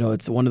 you know,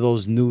 it's one of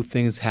those new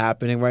things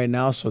happening right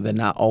now, so they're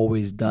not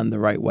always done the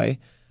right way,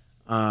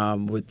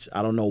 which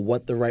I don't know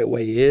what the right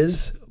way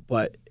is,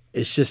 but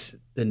it's just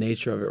the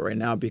nature of it right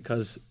now,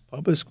 because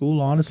public school,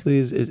 honestly,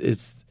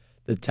 is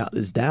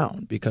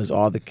down because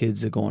all the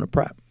kids are going to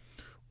prep.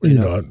 You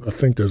know, I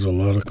think there's a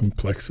lot of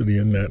complexity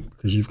in that,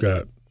 because you've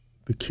got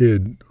the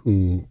kid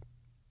who,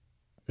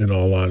 in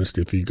all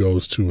honesty, if he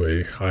goes to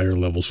a higher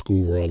level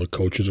school where all the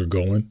coaches are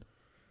going,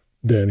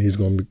 then he's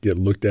going to get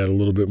looked at a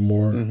little bit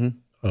more.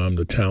 Mm-hmm.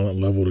 The talent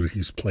level that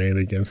he's playing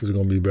against is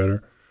going to be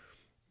better.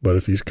 But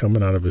if he's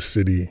coming out of a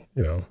city,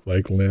 you know,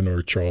 like Lynn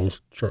or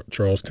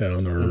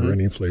Charlestown or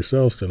any place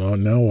else, then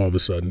now all of a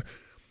sudden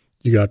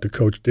you got the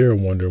coach there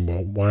wondering,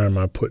 well, why am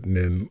I putting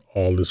in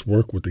all this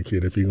work with the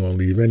kid if he's going to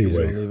leave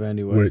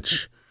anyway?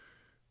 Which,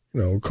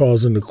 you know,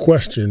 calls into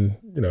question,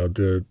 you know,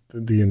 the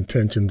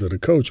intentions of the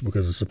coach,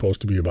 because it's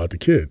supposed to be about the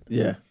kid.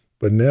 Yeah.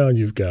 But now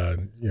you got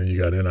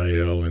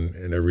NIL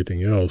and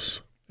everything else,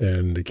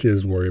 and the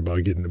kids worry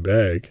about getting the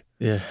bag.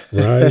 Yeah.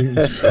 Right?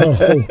 So,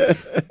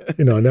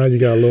 now you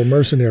got a little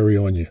mercenary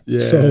on you. Yeah.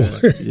 So,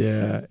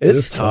 yeah.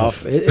 It's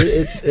tough.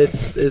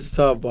 It's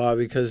tough, Bob,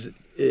 because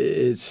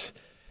it's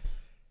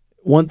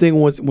one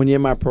thing when you're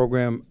in my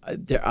program,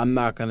 I'm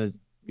not going to,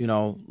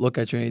 look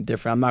at you any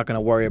different. I'm not going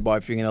to worry about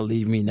if you're going to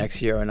leave me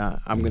next year or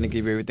not. I'm going to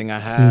give you everything I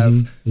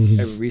have,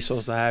 every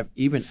resource I have,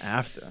 even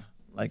after.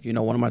 Like,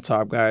 one of my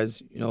top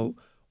guys,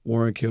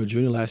 Warren Kill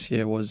Jr. last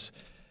year was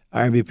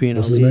our MVP in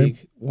the league.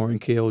 Name? Warren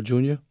Kill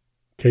Jr.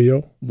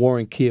 K.O.?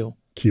 Warren Kill.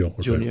 Okay.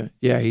 Jr.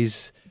 Yeah,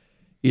 he's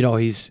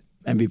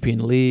MVP in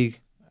the league,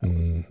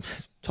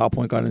 top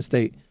point guard in the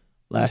state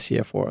last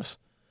year for us,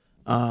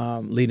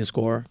 leading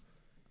scorer.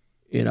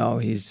 He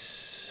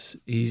left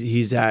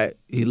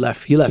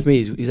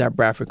me. He's at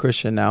Bradford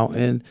Christian now,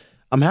 and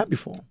I'm happy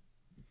for him.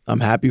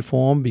 I'm happy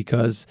for him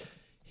because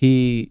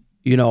we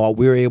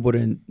were able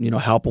to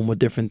help him with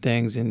different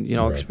things and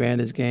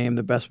expand his game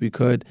the best we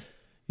could,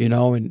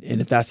 and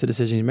if that's the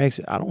decision he makes,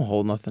 I don't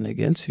hold nothing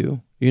against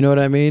you. You know what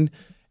I mean?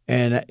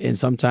 And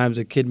sometimes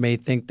a kid may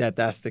think that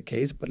that's the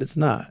case, but it's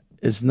not.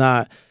 It's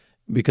not,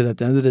 because at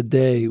the end of the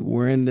day,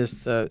 we're in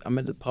this. I'm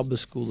at the public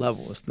school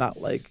level. It's not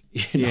like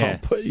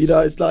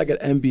it's not like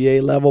an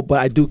MBA level. But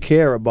I do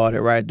care about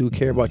it, right? I do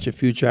care about your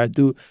future. I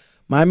do.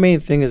 My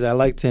main thing is I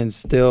like to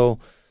instill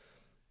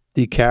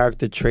the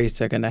character traits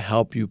that are going to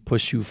help you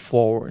push you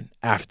forward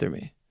after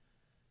me.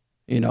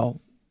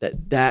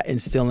 That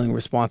instilling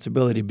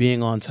responsibility,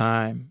 being on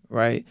time,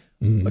 right?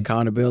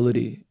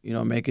 Accountability.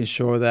 Making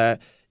sure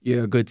that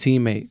you're a good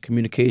teammate,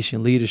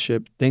 communication,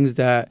 leadership, things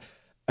that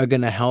are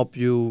going to help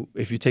you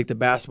if you take the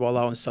basketball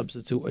out and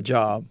substitute a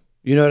job.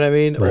 You know what I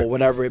mean? Right. Or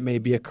whatever it may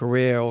be, a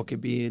career, or it could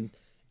be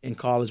in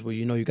college where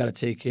you got to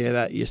take care of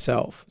that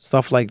yourself.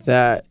 Stuff like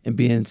that, and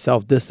being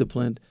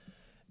self-disciplined.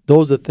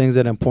 Those are things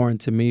that are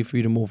important to me for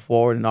you to move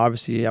forward. And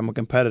obviously, I'm a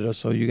competitor,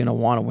 so you're going to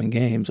want to win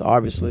games,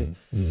 obviously.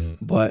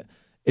 But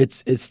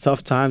it's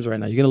tough times right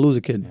now. You're going to lose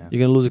a kid. Yeah. You're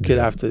going to lose a kid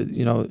after,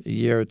 a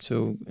year or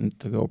two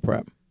to go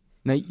prep.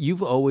 Now,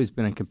 you've always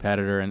been a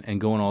competitor,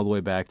 and going all the way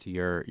back to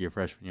your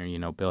freshman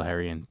year, Bill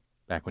Harrion,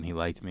 back when he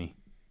liked me,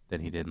 then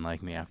he didn't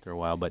like me after a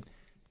while. But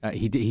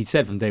he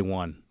said from day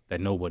one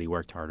that nobody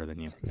worked harder than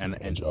you.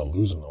 And y'all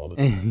losing all the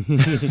time.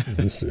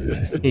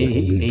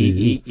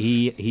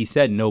 he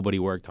said nobody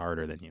worked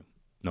harder than you.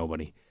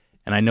 Nobody.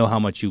 And I know how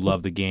much you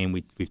love the game.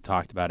 We've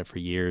talked about it for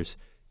years.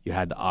 You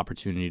had the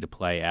opportunity to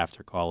play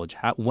after college.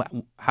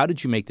 How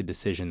did you make the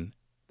decision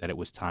that it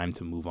was time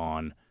to move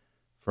on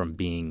from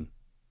being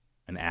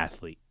an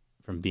athlete,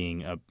 from being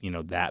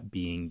that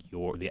being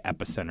the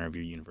epicenter of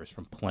your universe,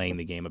 from playing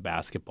the game of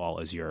basketball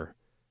as your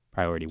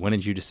priority? When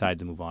did you decide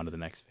to move on to the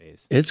next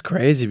phase? It's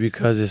crazy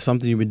because it's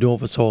something you've been doing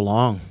for so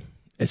long.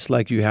 It's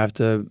like you have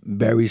to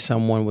bury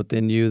someone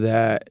within you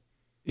that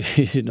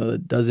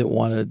that doesn't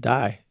want to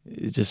die.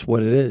 It's just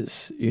what it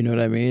is. You know what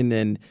I mean?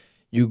 And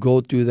you go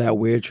through that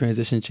weird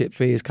transition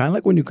phase, kind of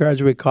like when you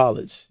graduate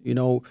college. I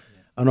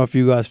don't know if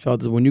you guys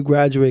felt this. When you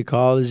graduate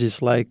college,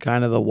 it's like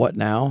kind of the what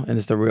now, and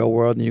it's the real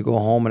world, and you go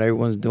home and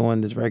everyone's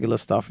doing this regular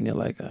stuff, and you're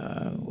like,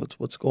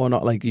 what's going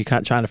on? Like, you're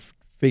kind of trying to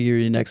figure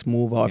your next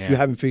move out if you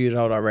haven't figured it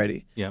out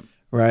already. Yep.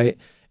 Right?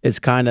 It was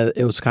kind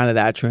of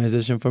that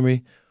transition for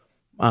me,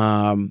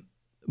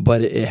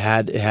 but it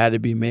had to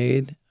be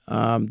made.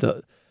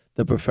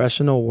 The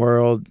professional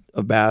world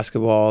of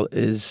basketball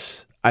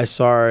I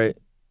saw it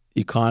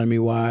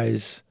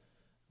economy-wise,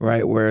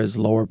 right, whereas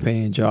lower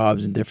paying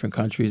jobs in different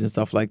countries and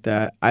stuff like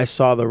that. I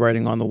saw the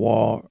writing on the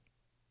wall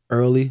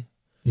early,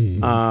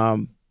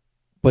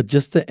 but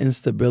just the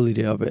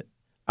instability of it.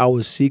 I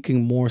was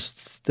seeking more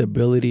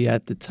stability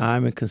at the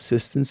time and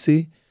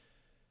consistency,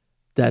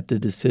 that the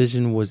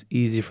decision was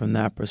easy from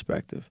that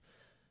perspective.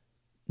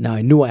 Now,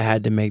 I knew I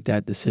had to make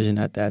that decision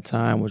at that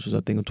time, which was,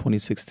 I think, in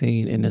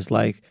 2016, and it's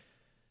like,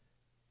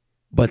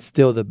 but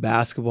still the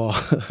basketball,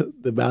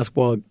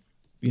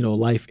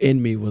 life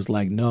in me was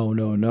like,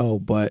 no.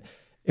 But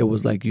it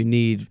was like, you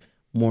need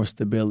more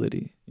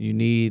stability. You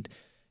need,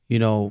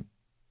 to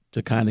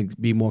kind of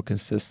be more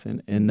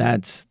consistent. And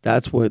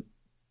that's what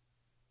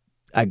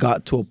I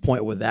got to a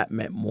point where that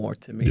meant more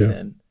to me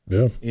than,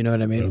 you know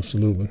what I mean?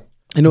 Absolutely.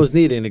 And it was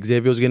needed. And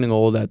Xavier was getting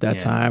old at that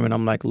time. And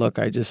I'm like, look,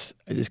 I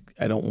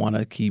don't want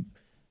to keep,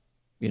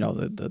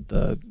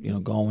 the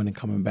going and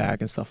coming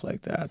back and stuff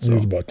like that. So he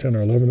was about 10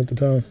 or 11 at the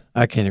time?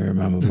 I can't even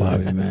remember,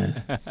 Bobby,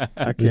 man.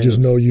 You just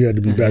know you had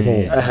to be back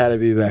home. I had to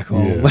be back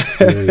home.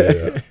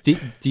 Yeah.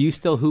 Do you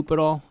still hoop at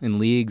all in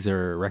leagues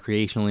or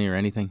recreationally or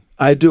anything?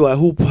 I do. I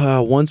hoop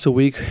once a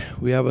week.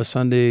 We have a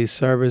Sunday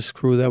service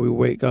crew that we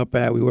wake up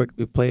at.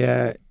 We play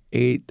at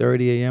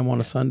 8:30 a.m. on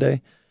a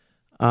Sunday.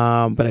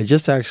 But I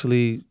just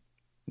actually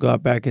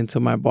got back into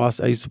my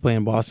Boston. I used to play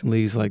in Boston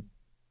leagues like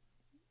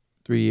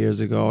 3 years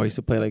ago. I used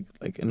to play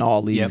like in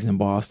all leagues in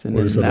Boston.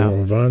 Where is that,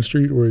 on Vine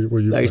Street? Where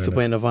you? I used to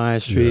play in the Vine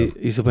Street. I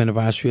used to play in the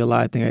Vine Street a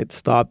lot. I think I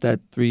stopped that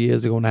 3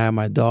 years ago when I had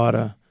my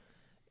daughter,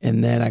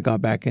 and then I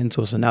got back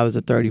into it. So now there's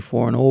a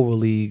 34 and over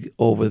league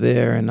over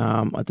there, and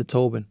at the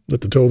Tobin.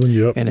 At the Tobin,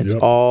 yep. And it's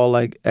all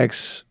like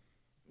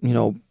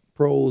pro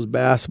pros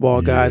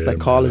basketball guys, like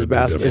college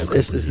basketball.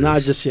 It's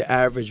not just your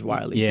average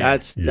Wiley. Yeah.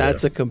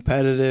 That's a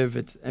competitive.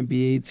 It's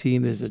NBA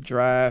team. There's a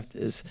draft.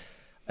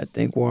 I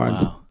think we're on.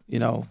 Wow.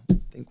 I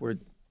think we're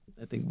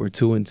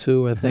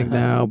 2-2. I think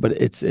now, but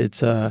it's.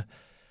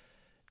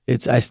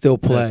 I still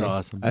play. That's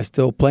awesome. I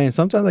still play, and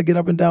sometimes I get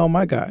up and down with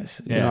my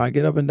guys. Yeah. I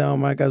get up and down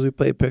with my guys. We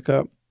play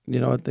pickup.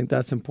 I think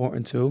that's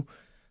important too,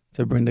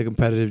 to bring the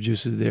competitive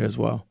juices there as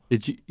well.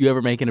 Did you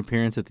ever make an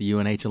appearance at the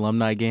UNH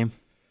alumni game?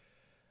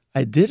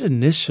 I did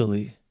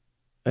initially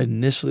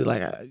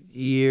like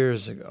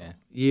years ago.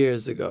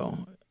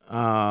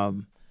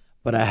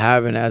 But I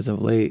haven't as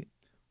of late.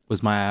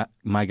 Was my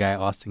guy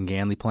Austin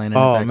Ganley playing?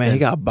 Oh man, then? he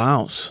got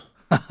bounced.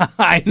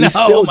 I know. He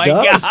still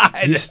does. God.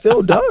 He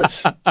still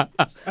does.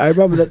 I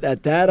remember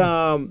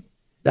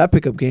that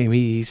pickup game.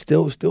 He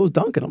still was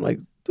dunking. I'm like,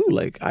 dude,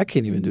 like I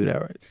can't even do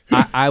that right.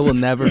 I will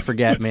never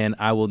forget, man.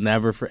 I will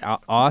never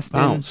forget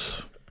Austin.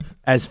 Bounce.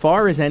 As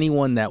far as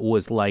anyone that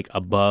was like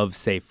above,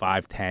 say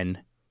 5'10",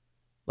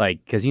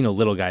 like because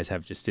little guys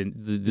have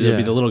there'll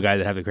be the little guy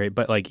that have a great,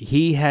 but like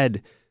he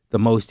had the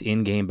most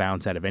in-game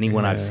bounce out of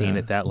anyone I've seen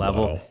at that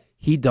level. Wow.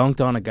 He dunked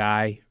on a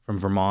guy from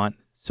Vermont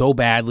so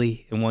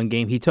badly in one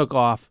game. He took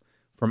off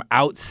from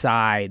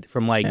outside,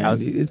 from like.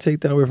 You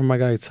take that away from my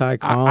guy Ty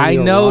Conley. I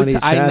know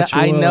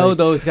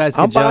those guys.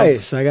 Could I'm jump.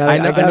 biased. I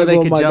gotta go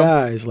with my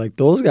guys. Like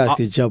those guys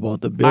could jump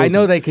out the building. I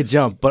know they could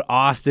jump, but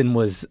Austin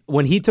was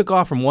when he took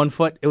off from 1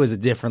 foot, it was a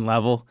different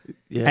level.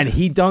 Yeah. And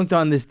he dunked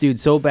on this dude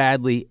so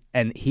badly,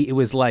 and it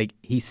was like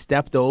he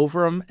stepped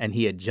over him, and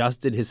he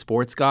adjusted his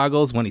sports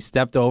goggles when he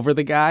stepped over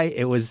the guy.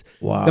 It was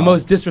the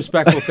most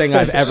disrespectful thing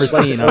I've ever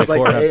seen on a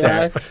court up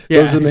there. Yeah.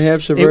 It was the New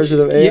Hampshire version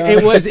of AI.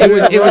 It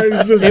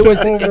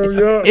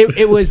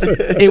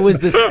was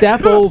the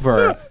step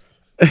over,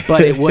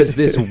 but it was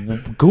this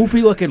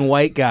goofy looking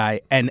white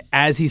guy, and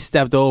as he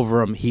stepped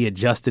over him, he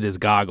adjusted his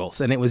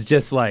goggles, and it was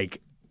just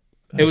like.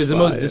 It was the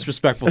most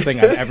disrespectful thing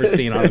I've ever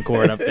seen on the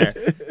court up there.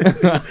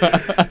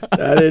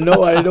 I didn't know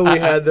we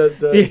had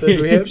the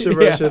New Hampshire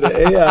version of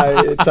the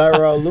AI,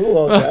 Tyrell Lue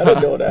on there. I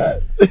didn't know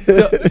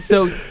that.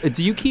 So,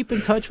 do you keep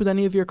in touch with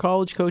any of your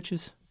college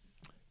coaches?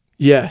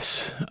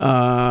 Yes.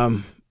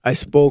 I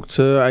talked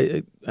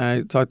to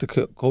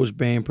Coach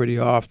Bain pretty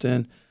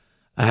often.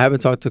 I haven't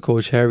talked to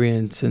Coach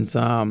Herrian since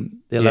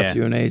they left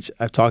UNH.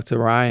 I've talked to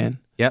Ryan.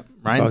 Yep,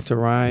 Talked to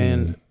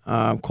Ryan.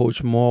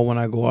 Coach Moore when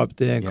I go up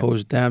there, and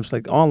Coach Demps,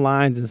 like on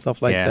lines and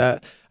stuff like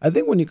that. I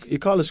think when you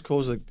college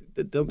coach, like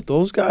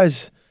those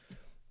guys,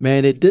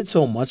 man, they did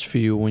so much for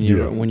you when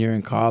you're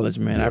in college,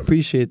 man. I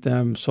appreciate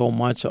them so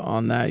much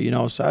on that.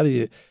 Side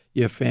of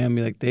your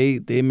family, like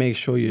they make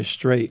sure you're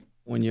straight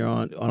when you're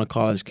on a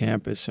college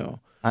campus. So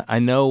I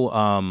know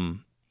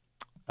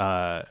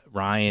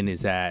Ryan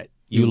is at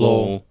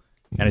ULO,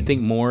 and I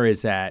think Moore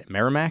is at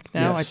Merrimack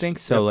now. I think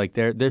so. Like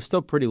they're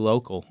still pretty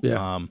local.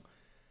 Yeah.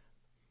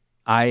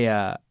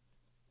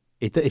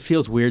 It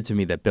feels weird to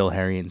me that Bill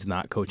Herrian's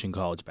not coaching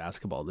college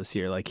basketball this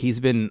year. Like he's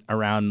been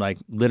around like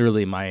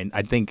literally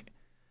I think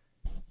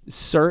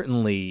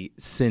certainly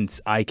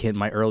since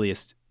my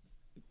earliest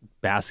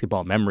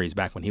basketball memories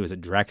back when he was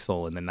at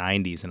Drexel in the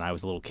 90s and I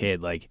was a little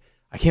kid. Like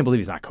I can't believe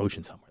he's not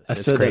coaching somewhere. I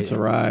said that to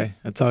Rye.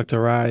 I talked to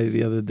Rye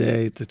the other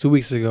day, 2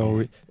 weeks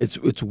ago.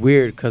 It's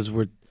weird because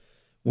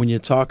when you're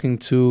talking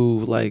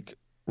to like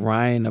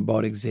Ryan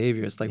about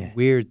Xavier, it's like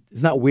weird.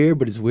 It's not weird,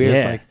 but it's weird.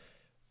 It's like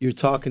you're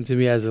talking to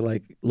me as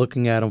like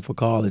looking at him for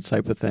college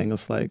type of thing.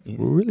 It's like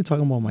we're really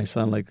talking about my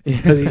son, like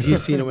because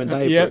he's seen him in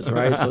diapers,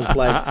 right? So it's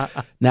like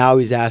now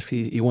he's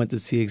asking. He went to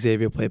see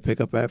Xavier play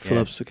pickup at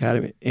Phillips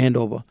Academy,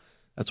 Andover.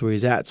 That's where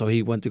he's at. So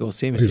he went to go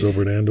see him. He's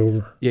over at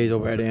Andover. Yeah, he's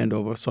over at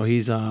Andover. So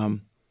he's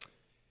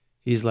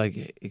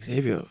like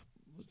Xavier,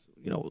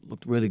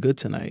 looked really good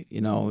tonight.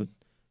 Kind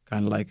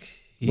of like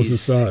what's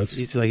his size?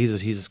 He's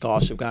a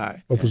scholarship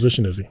guy. What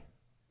position is he?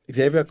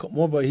 Xavier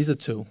more, but he's a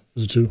 2.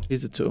 He's a 2.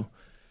 He's a 2.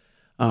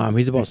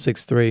 He's about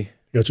 6'3". You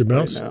got your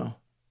bounce? Right now.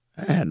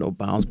 I had no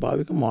bounce,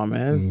 Bobby. Come on,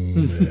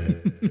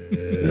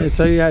 man. I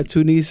tell you, I had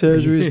 2 knee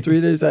surgeries,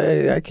 3 days.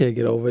 I can't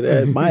get over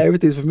that.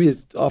 Everything for me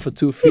is off of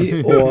 2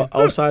 feet or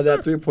outside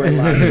that 3-point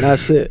line. And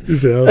that's it. You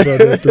said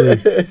outside that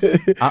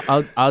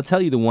 3. I'll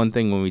tell you the one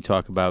thing when we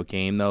talk about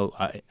game, though.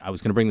 I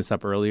was going to bring this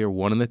up earlier.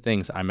 One of the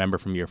things I remember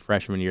from your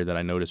freshman year that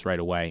I noticed right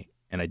away,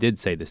 and I did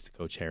say this to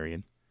Coach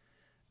Herrian.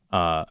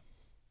 By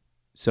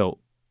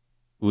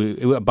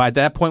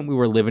that point, we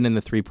were living in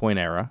the 3-point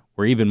era.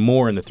 We're even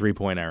more in the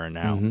 3-point era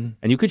now. Mm-hmm.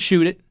 And you could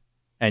shoot it.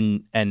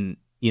 And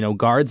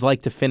guards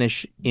like to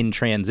finish in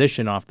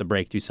transition off the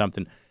break, do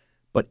something.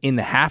 But in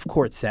the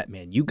half-court set,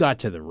 man, you got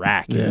to the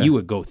rack. And you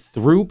would go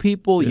through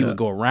people. You would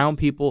go around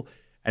people.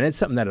 And it's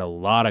something that a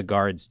lot of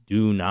guards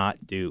do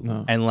not do.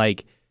 No. And,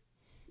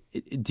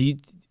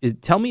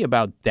 tell me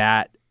about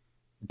that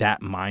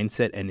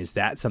mindset. And is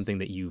that something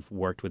that you've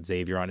worked with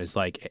Xavier on? Is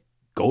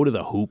go to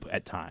the hoop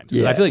at times.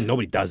 I feel like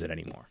nobody does it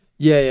anymore.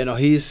 Yeah,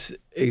 he's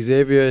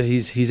Xavier. He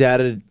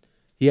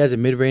has a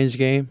mid-range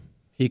game.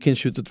 He can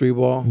shoot the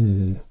 3-ball,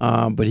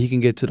 but he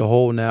can get to the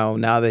hole now.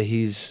 Now that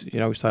he's,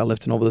 we started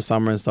lifting over the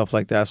summer and stuff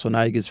like that. So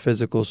now he gets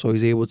physical, so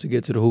he's able to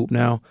get to the hoop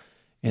now.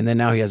 And then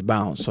now he has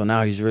bounce. So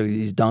now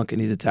he's dunking,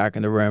 he's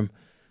attacking the rim,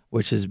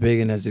 which is big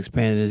and has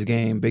expanded his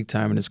game big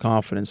time and his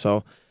confidence.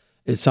 So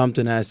it's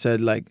something I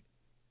said, like,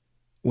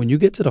 when you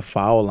get to the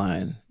foul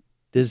line,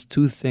 there's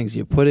two things.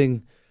 You're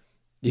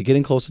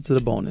getting closer to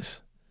the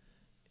bonus.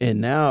 And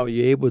now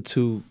you're able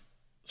to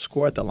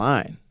score at the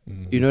line.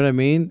 Mm-hmm. You know what I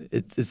mean?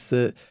 It's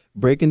the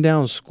breaking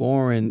down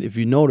scoring. If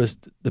you notice,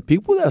 the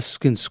people that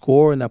can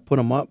score and that put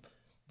them up,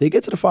 they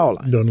get to the foul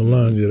line. On the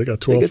line, yeah, they got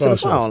 12 foul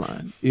shots. They get to the foul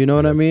line. You know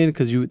what I mean?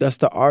 Because that's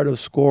the art of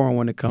scoring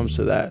when it comes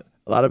to that.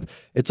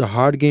 It's a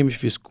hard game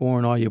if you're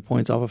scoring all your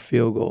points off of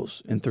field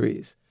goals and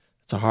threes.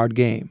 It's a hard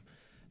game.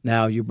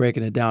 Now you're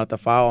breaking it down at the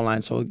foul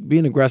line. So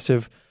being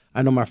aggressive,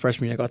 I know my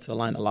freshman year I got to the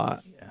line a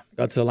lot. Yeah.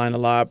 Got to the line a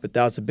lot, but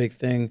that was a big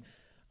thing.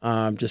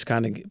 Just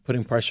kind of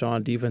putting pressure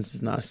on defense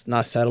is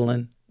not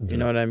settling. You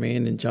know what I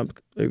mean? And jump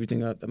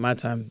everything up. At my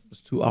time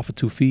was off of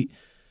 2 feet.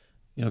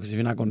 You know, because if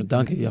you're not going to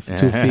dunk it, you have 2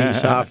 feet,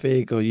 shot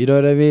fake, or you know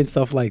what I mean?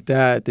 Stuff like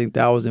that. I think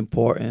that was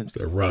important. It's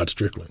that Rod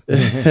Strickland.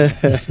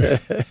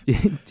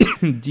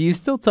 Do you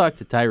still talk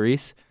to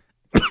Tyrese?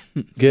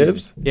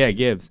 Gibbs? Yeah,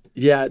 Gibbs.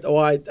 Yeah,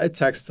 I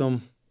text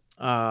him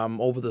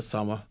over the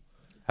summer.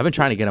 I've been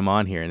trying to get him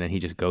on here, and then he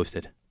just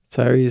ghosted.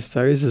 That's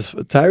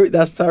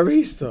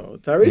Tyrese, though.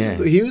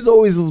 Tyrese, he was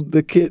always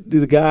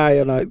the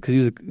guy, because he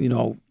was,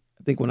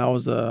 I think when I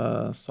was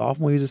a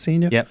sophomore, he was a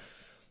senior. Yep.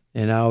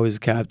 And I was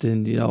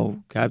Captain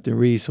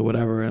Reese or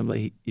whatever. And I'm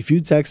like, if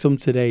you text him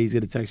today, he's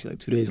gonna text you like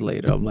 2 days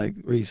later. I'm like,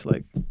 Reese,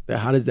 like,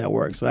 how does that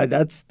work? So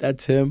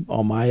that's him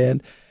on my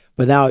end.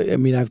 But now, I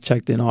mean, I've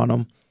checked in on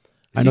him.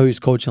 I know he was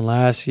coaching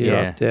last year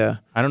up there.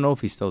 I don't know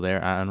if he's still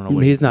there. I don't know.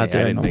 What he's not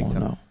there. I didn't think so.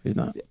 No, he's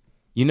not.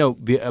 You know,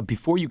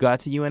 before you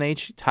got to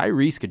UNH,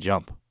 Tyrese could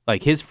jump.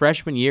 Like his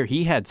freshman year,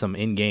 he had some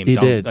in-game. He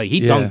did. Like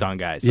he dunked on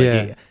guys.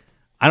 Like,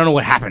 I don't know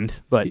what happened,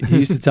 but he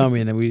used to tell me,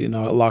 and then we in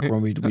our locker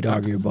room we'd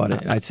argue about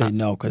it, and I'd say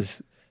no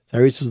because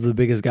Tyrese was the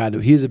biggest guy.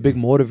 He was a big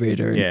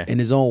motivator in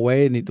his own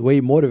way, and the way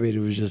he motivated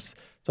was just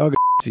talking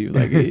to you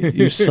like, hey,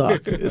 you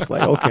suck. It's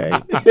like, okay,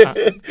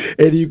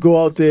 and you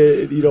go out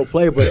there and you don't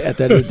play, but at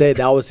the end of the day,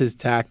 that was his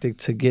tactic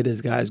to get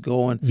his guys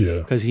going. Yeah,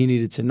 because he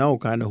needed to know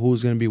kind of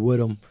who's going to be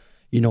with him,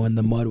 in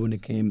the mud when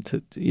it came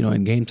to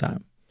in game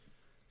time.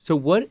 So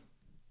what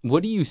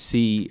do you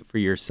see for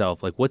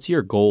yourself? Like, what's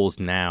your goals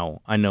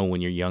now? I know when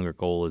your younger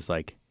goal is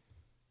like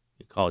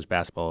college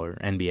basketball or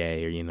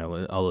NBA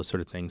or, all those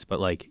sort of things. But,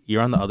 like,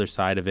 you're on the other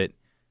side of it.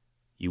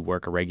 You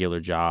work a regular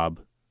job.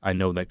 I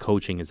know that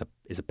coaching is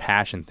a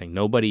passion thing.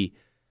 Nobody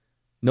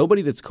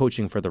that's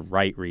coaching for the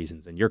right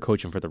reasons, and you're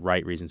coaching for the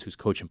right reasons, who's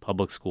coaching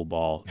public school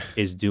ball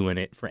is doing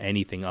it for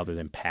anything other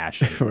than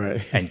passion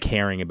and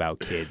caring about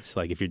kids.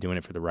 Like, if you're doing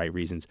it for the right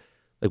reasons.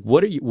 Like,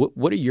 what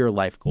are your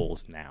life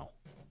goals now?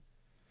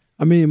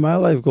 I mean, my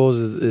life goals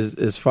is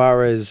as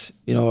far as,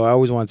 I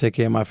always want to take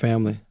care of my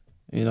family.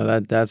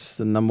 That's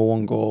the number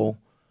one goal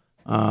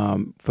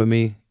for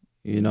me.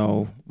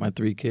 My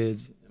 3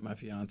 kids, my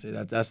fiance.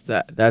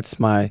 That's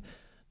my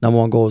number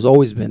one goal. Has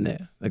always been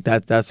there. Like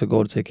that's a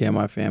goal, to take care of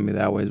my family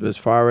that way. But as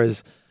far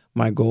as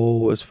my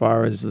goal, let's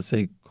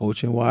say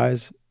coaching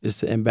wise, is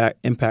to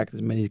impact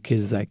as many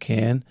kids as I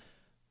can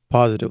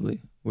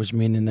positively. Which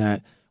meaning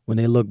that when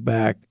they look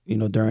back,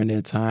 during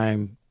their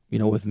time,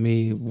 with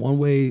me, one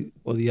way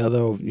or the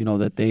other,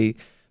 that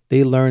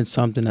they learn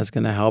something that's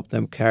going to help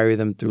them carry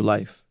them through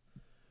life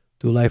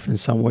in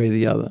some way or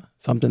the other.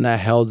 Something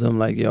that held them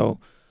like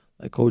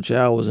Coach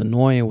Al was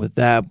annoying with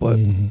that, but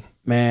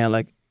man,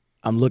 like,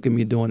 I'm looking at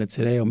me doing it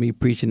today, or me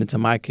preaching it to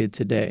my kid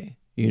today.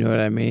 You know what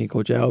I mean?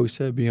 Coach Al always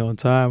said be on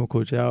time, or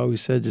Coach Al always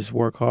said just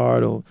work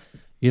hard, or,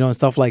 and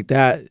stuff like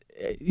that.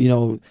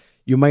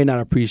 You might not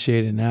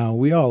appreciate it now.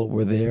 We all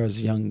were there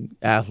as young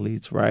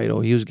athletes, right?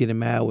 Or he was getting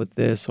mad with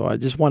this, or I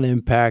just want to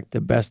impact the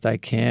best I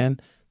can,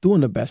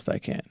 doing the best I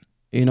can,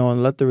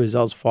 and let the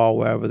results fall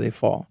wherever they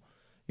fall.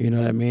 You know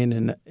what I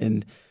mean?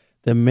 And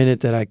the minute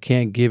that I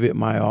can't give it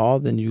my all,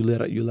 then you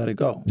let it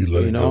go. You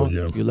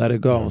let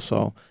it go.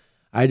 So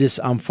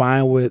I'm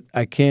fine with,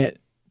 I can't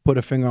put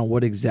a finger on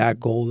what exact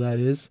goal that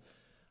is.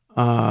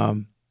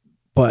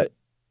 But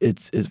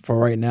it's for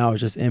right now,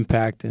 it's just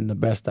impacting the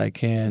best I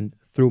can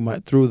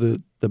through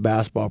the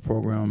basketball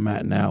program I'm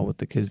at now with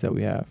the kids that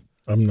we have.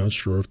 I'm not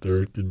sure if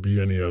there could be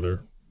any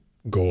other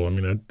goal. I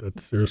mean, that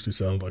seriously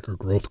sounds like a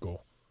growth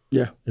goal.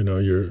 Yeah.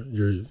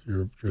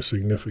 You're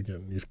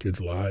significant in these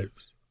kids'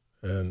 lives.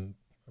 And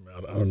I mean,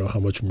 I don't know how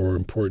much more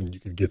important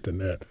you could get than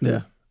that.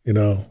 Yeah.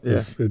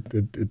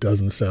 It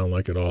doesn't sound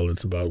like at all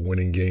it's about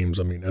winning games.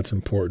 I mean, that's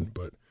important,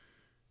 but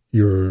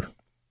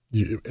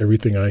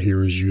everything I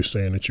hear is you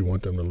saying that you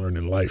want them to learn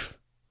in life.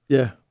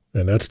 Yeah.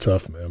 And that's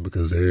tough, man,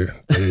 because they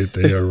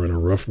are in a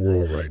rough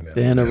world right now.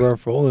 They're in a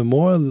rough world, and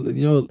more,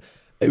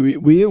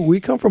 we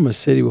come from a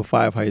city with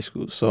 5 high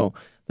schools, so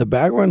the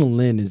background in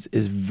Lynn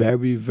is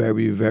very,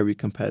 very, very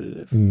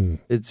competitive.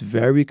 It's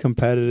very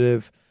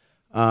competitive,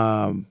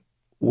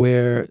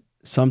 where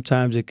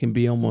sometimes it can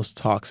be almost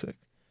toxic,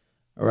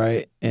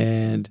 right?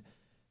 And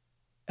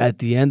at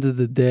the end of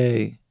the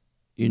day,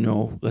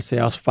 let's say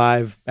I was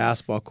 5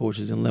 basketball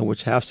coaches in Lynn,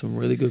 which have some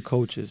really good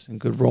coaches and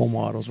good role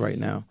models right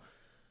now.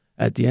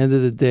 At the end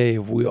of the day,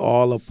 if we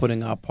all are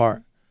putting our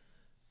part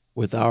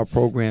with our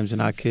programs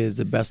and our kids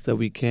the best that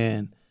we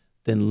can,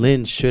 then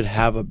Lynn should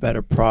have a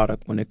better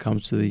product when it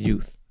comes to the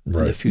youth in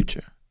the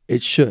future.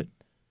 It should.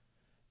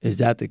 Is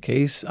that the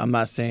case? I'm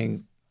not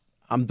saying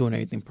I'm doing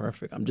anything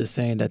perfect. I'm just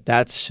saying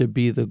that should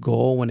be the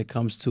goal when it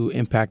comes to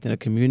impacting a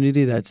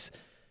community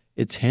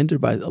it's hindered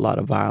by a lot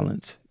of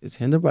violence. It's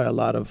hindered by a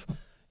lot of,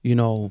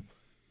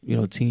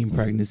 teen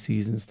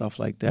pregnancies and stuff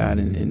like that.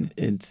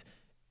 And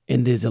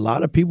there's a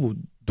lot of people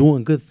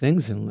doing good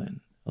things in Lynn.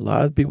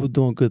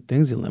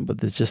 But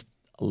there's just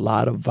a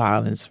lot of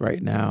violence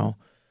right now.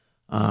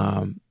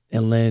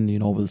 In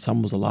Lynn, over the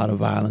summer was a lot of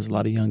violence, a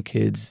lot of young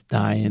kids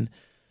dying,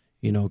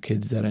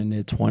 kids that are in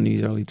their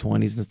 20s, early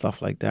 20s and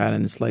stuff like that.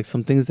 And it's like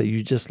some things that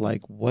you just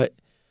like, what?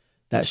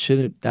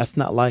 That's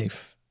not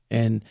life.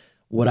 And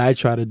what I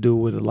try to do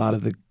with a lot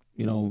of the,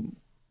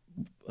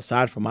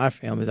 aside from my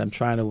family, is I'm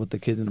trying to, with the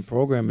kids in the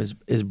program,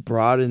 is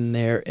broaden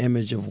their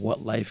image of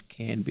what life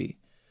can be.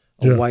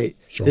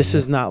 This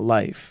is not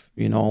life.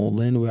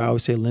 Lynn, we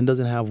always say Lynn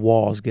doesn't have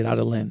walls. Get out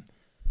of Lynn.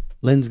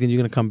 You're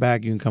going to come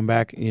back. You can come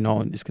back,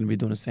 and it's going to be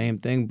doing the same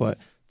thing, but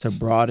to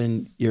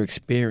broaden your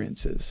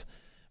experiences,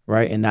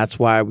 right? And that's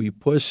why we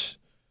push,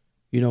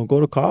 go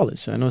to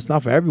college. I know it's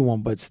not for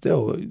everyone, but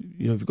still, if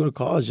you go to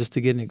college just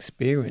to get an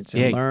experience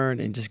and learn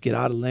and just get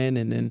out of Lynn,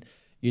 and then,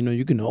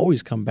 you can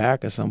always come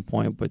back at some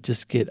point, but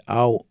just get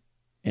out.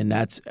 And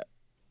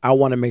I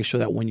want to make sure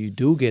that when you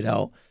do get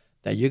out,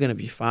 that you're going to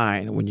be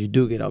fine when you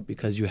do get out,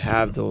 because you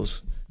have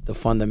the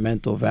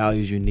fundamental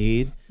values you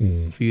need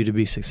for you to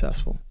be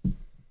successful.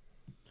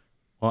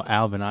 Well,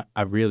 Alvin,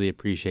 I really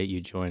appreciate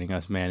you joining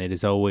us, man. It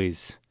is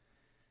always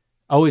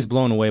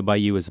blown away by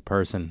you as a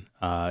person.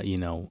 I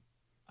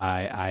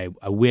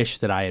wish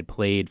that I had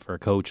played for a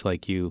coach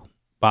like you.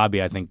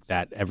 Bobby, I think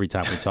that every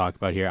time we talk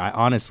about here, I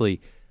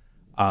honestly,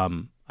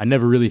 I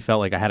never really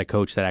felt like I had a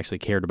coach that actually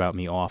cared about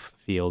me off the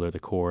field or the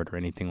court or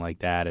anything like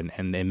that,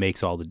 and it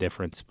makes all the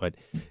difference. But,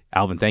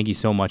 Alvin, thank you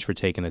so much for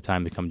taking the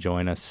time to come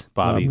join us.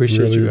 Bobby,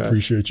 appreciate you guys.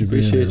 Appreciate you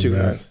being here,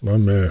 man. My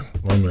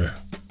man.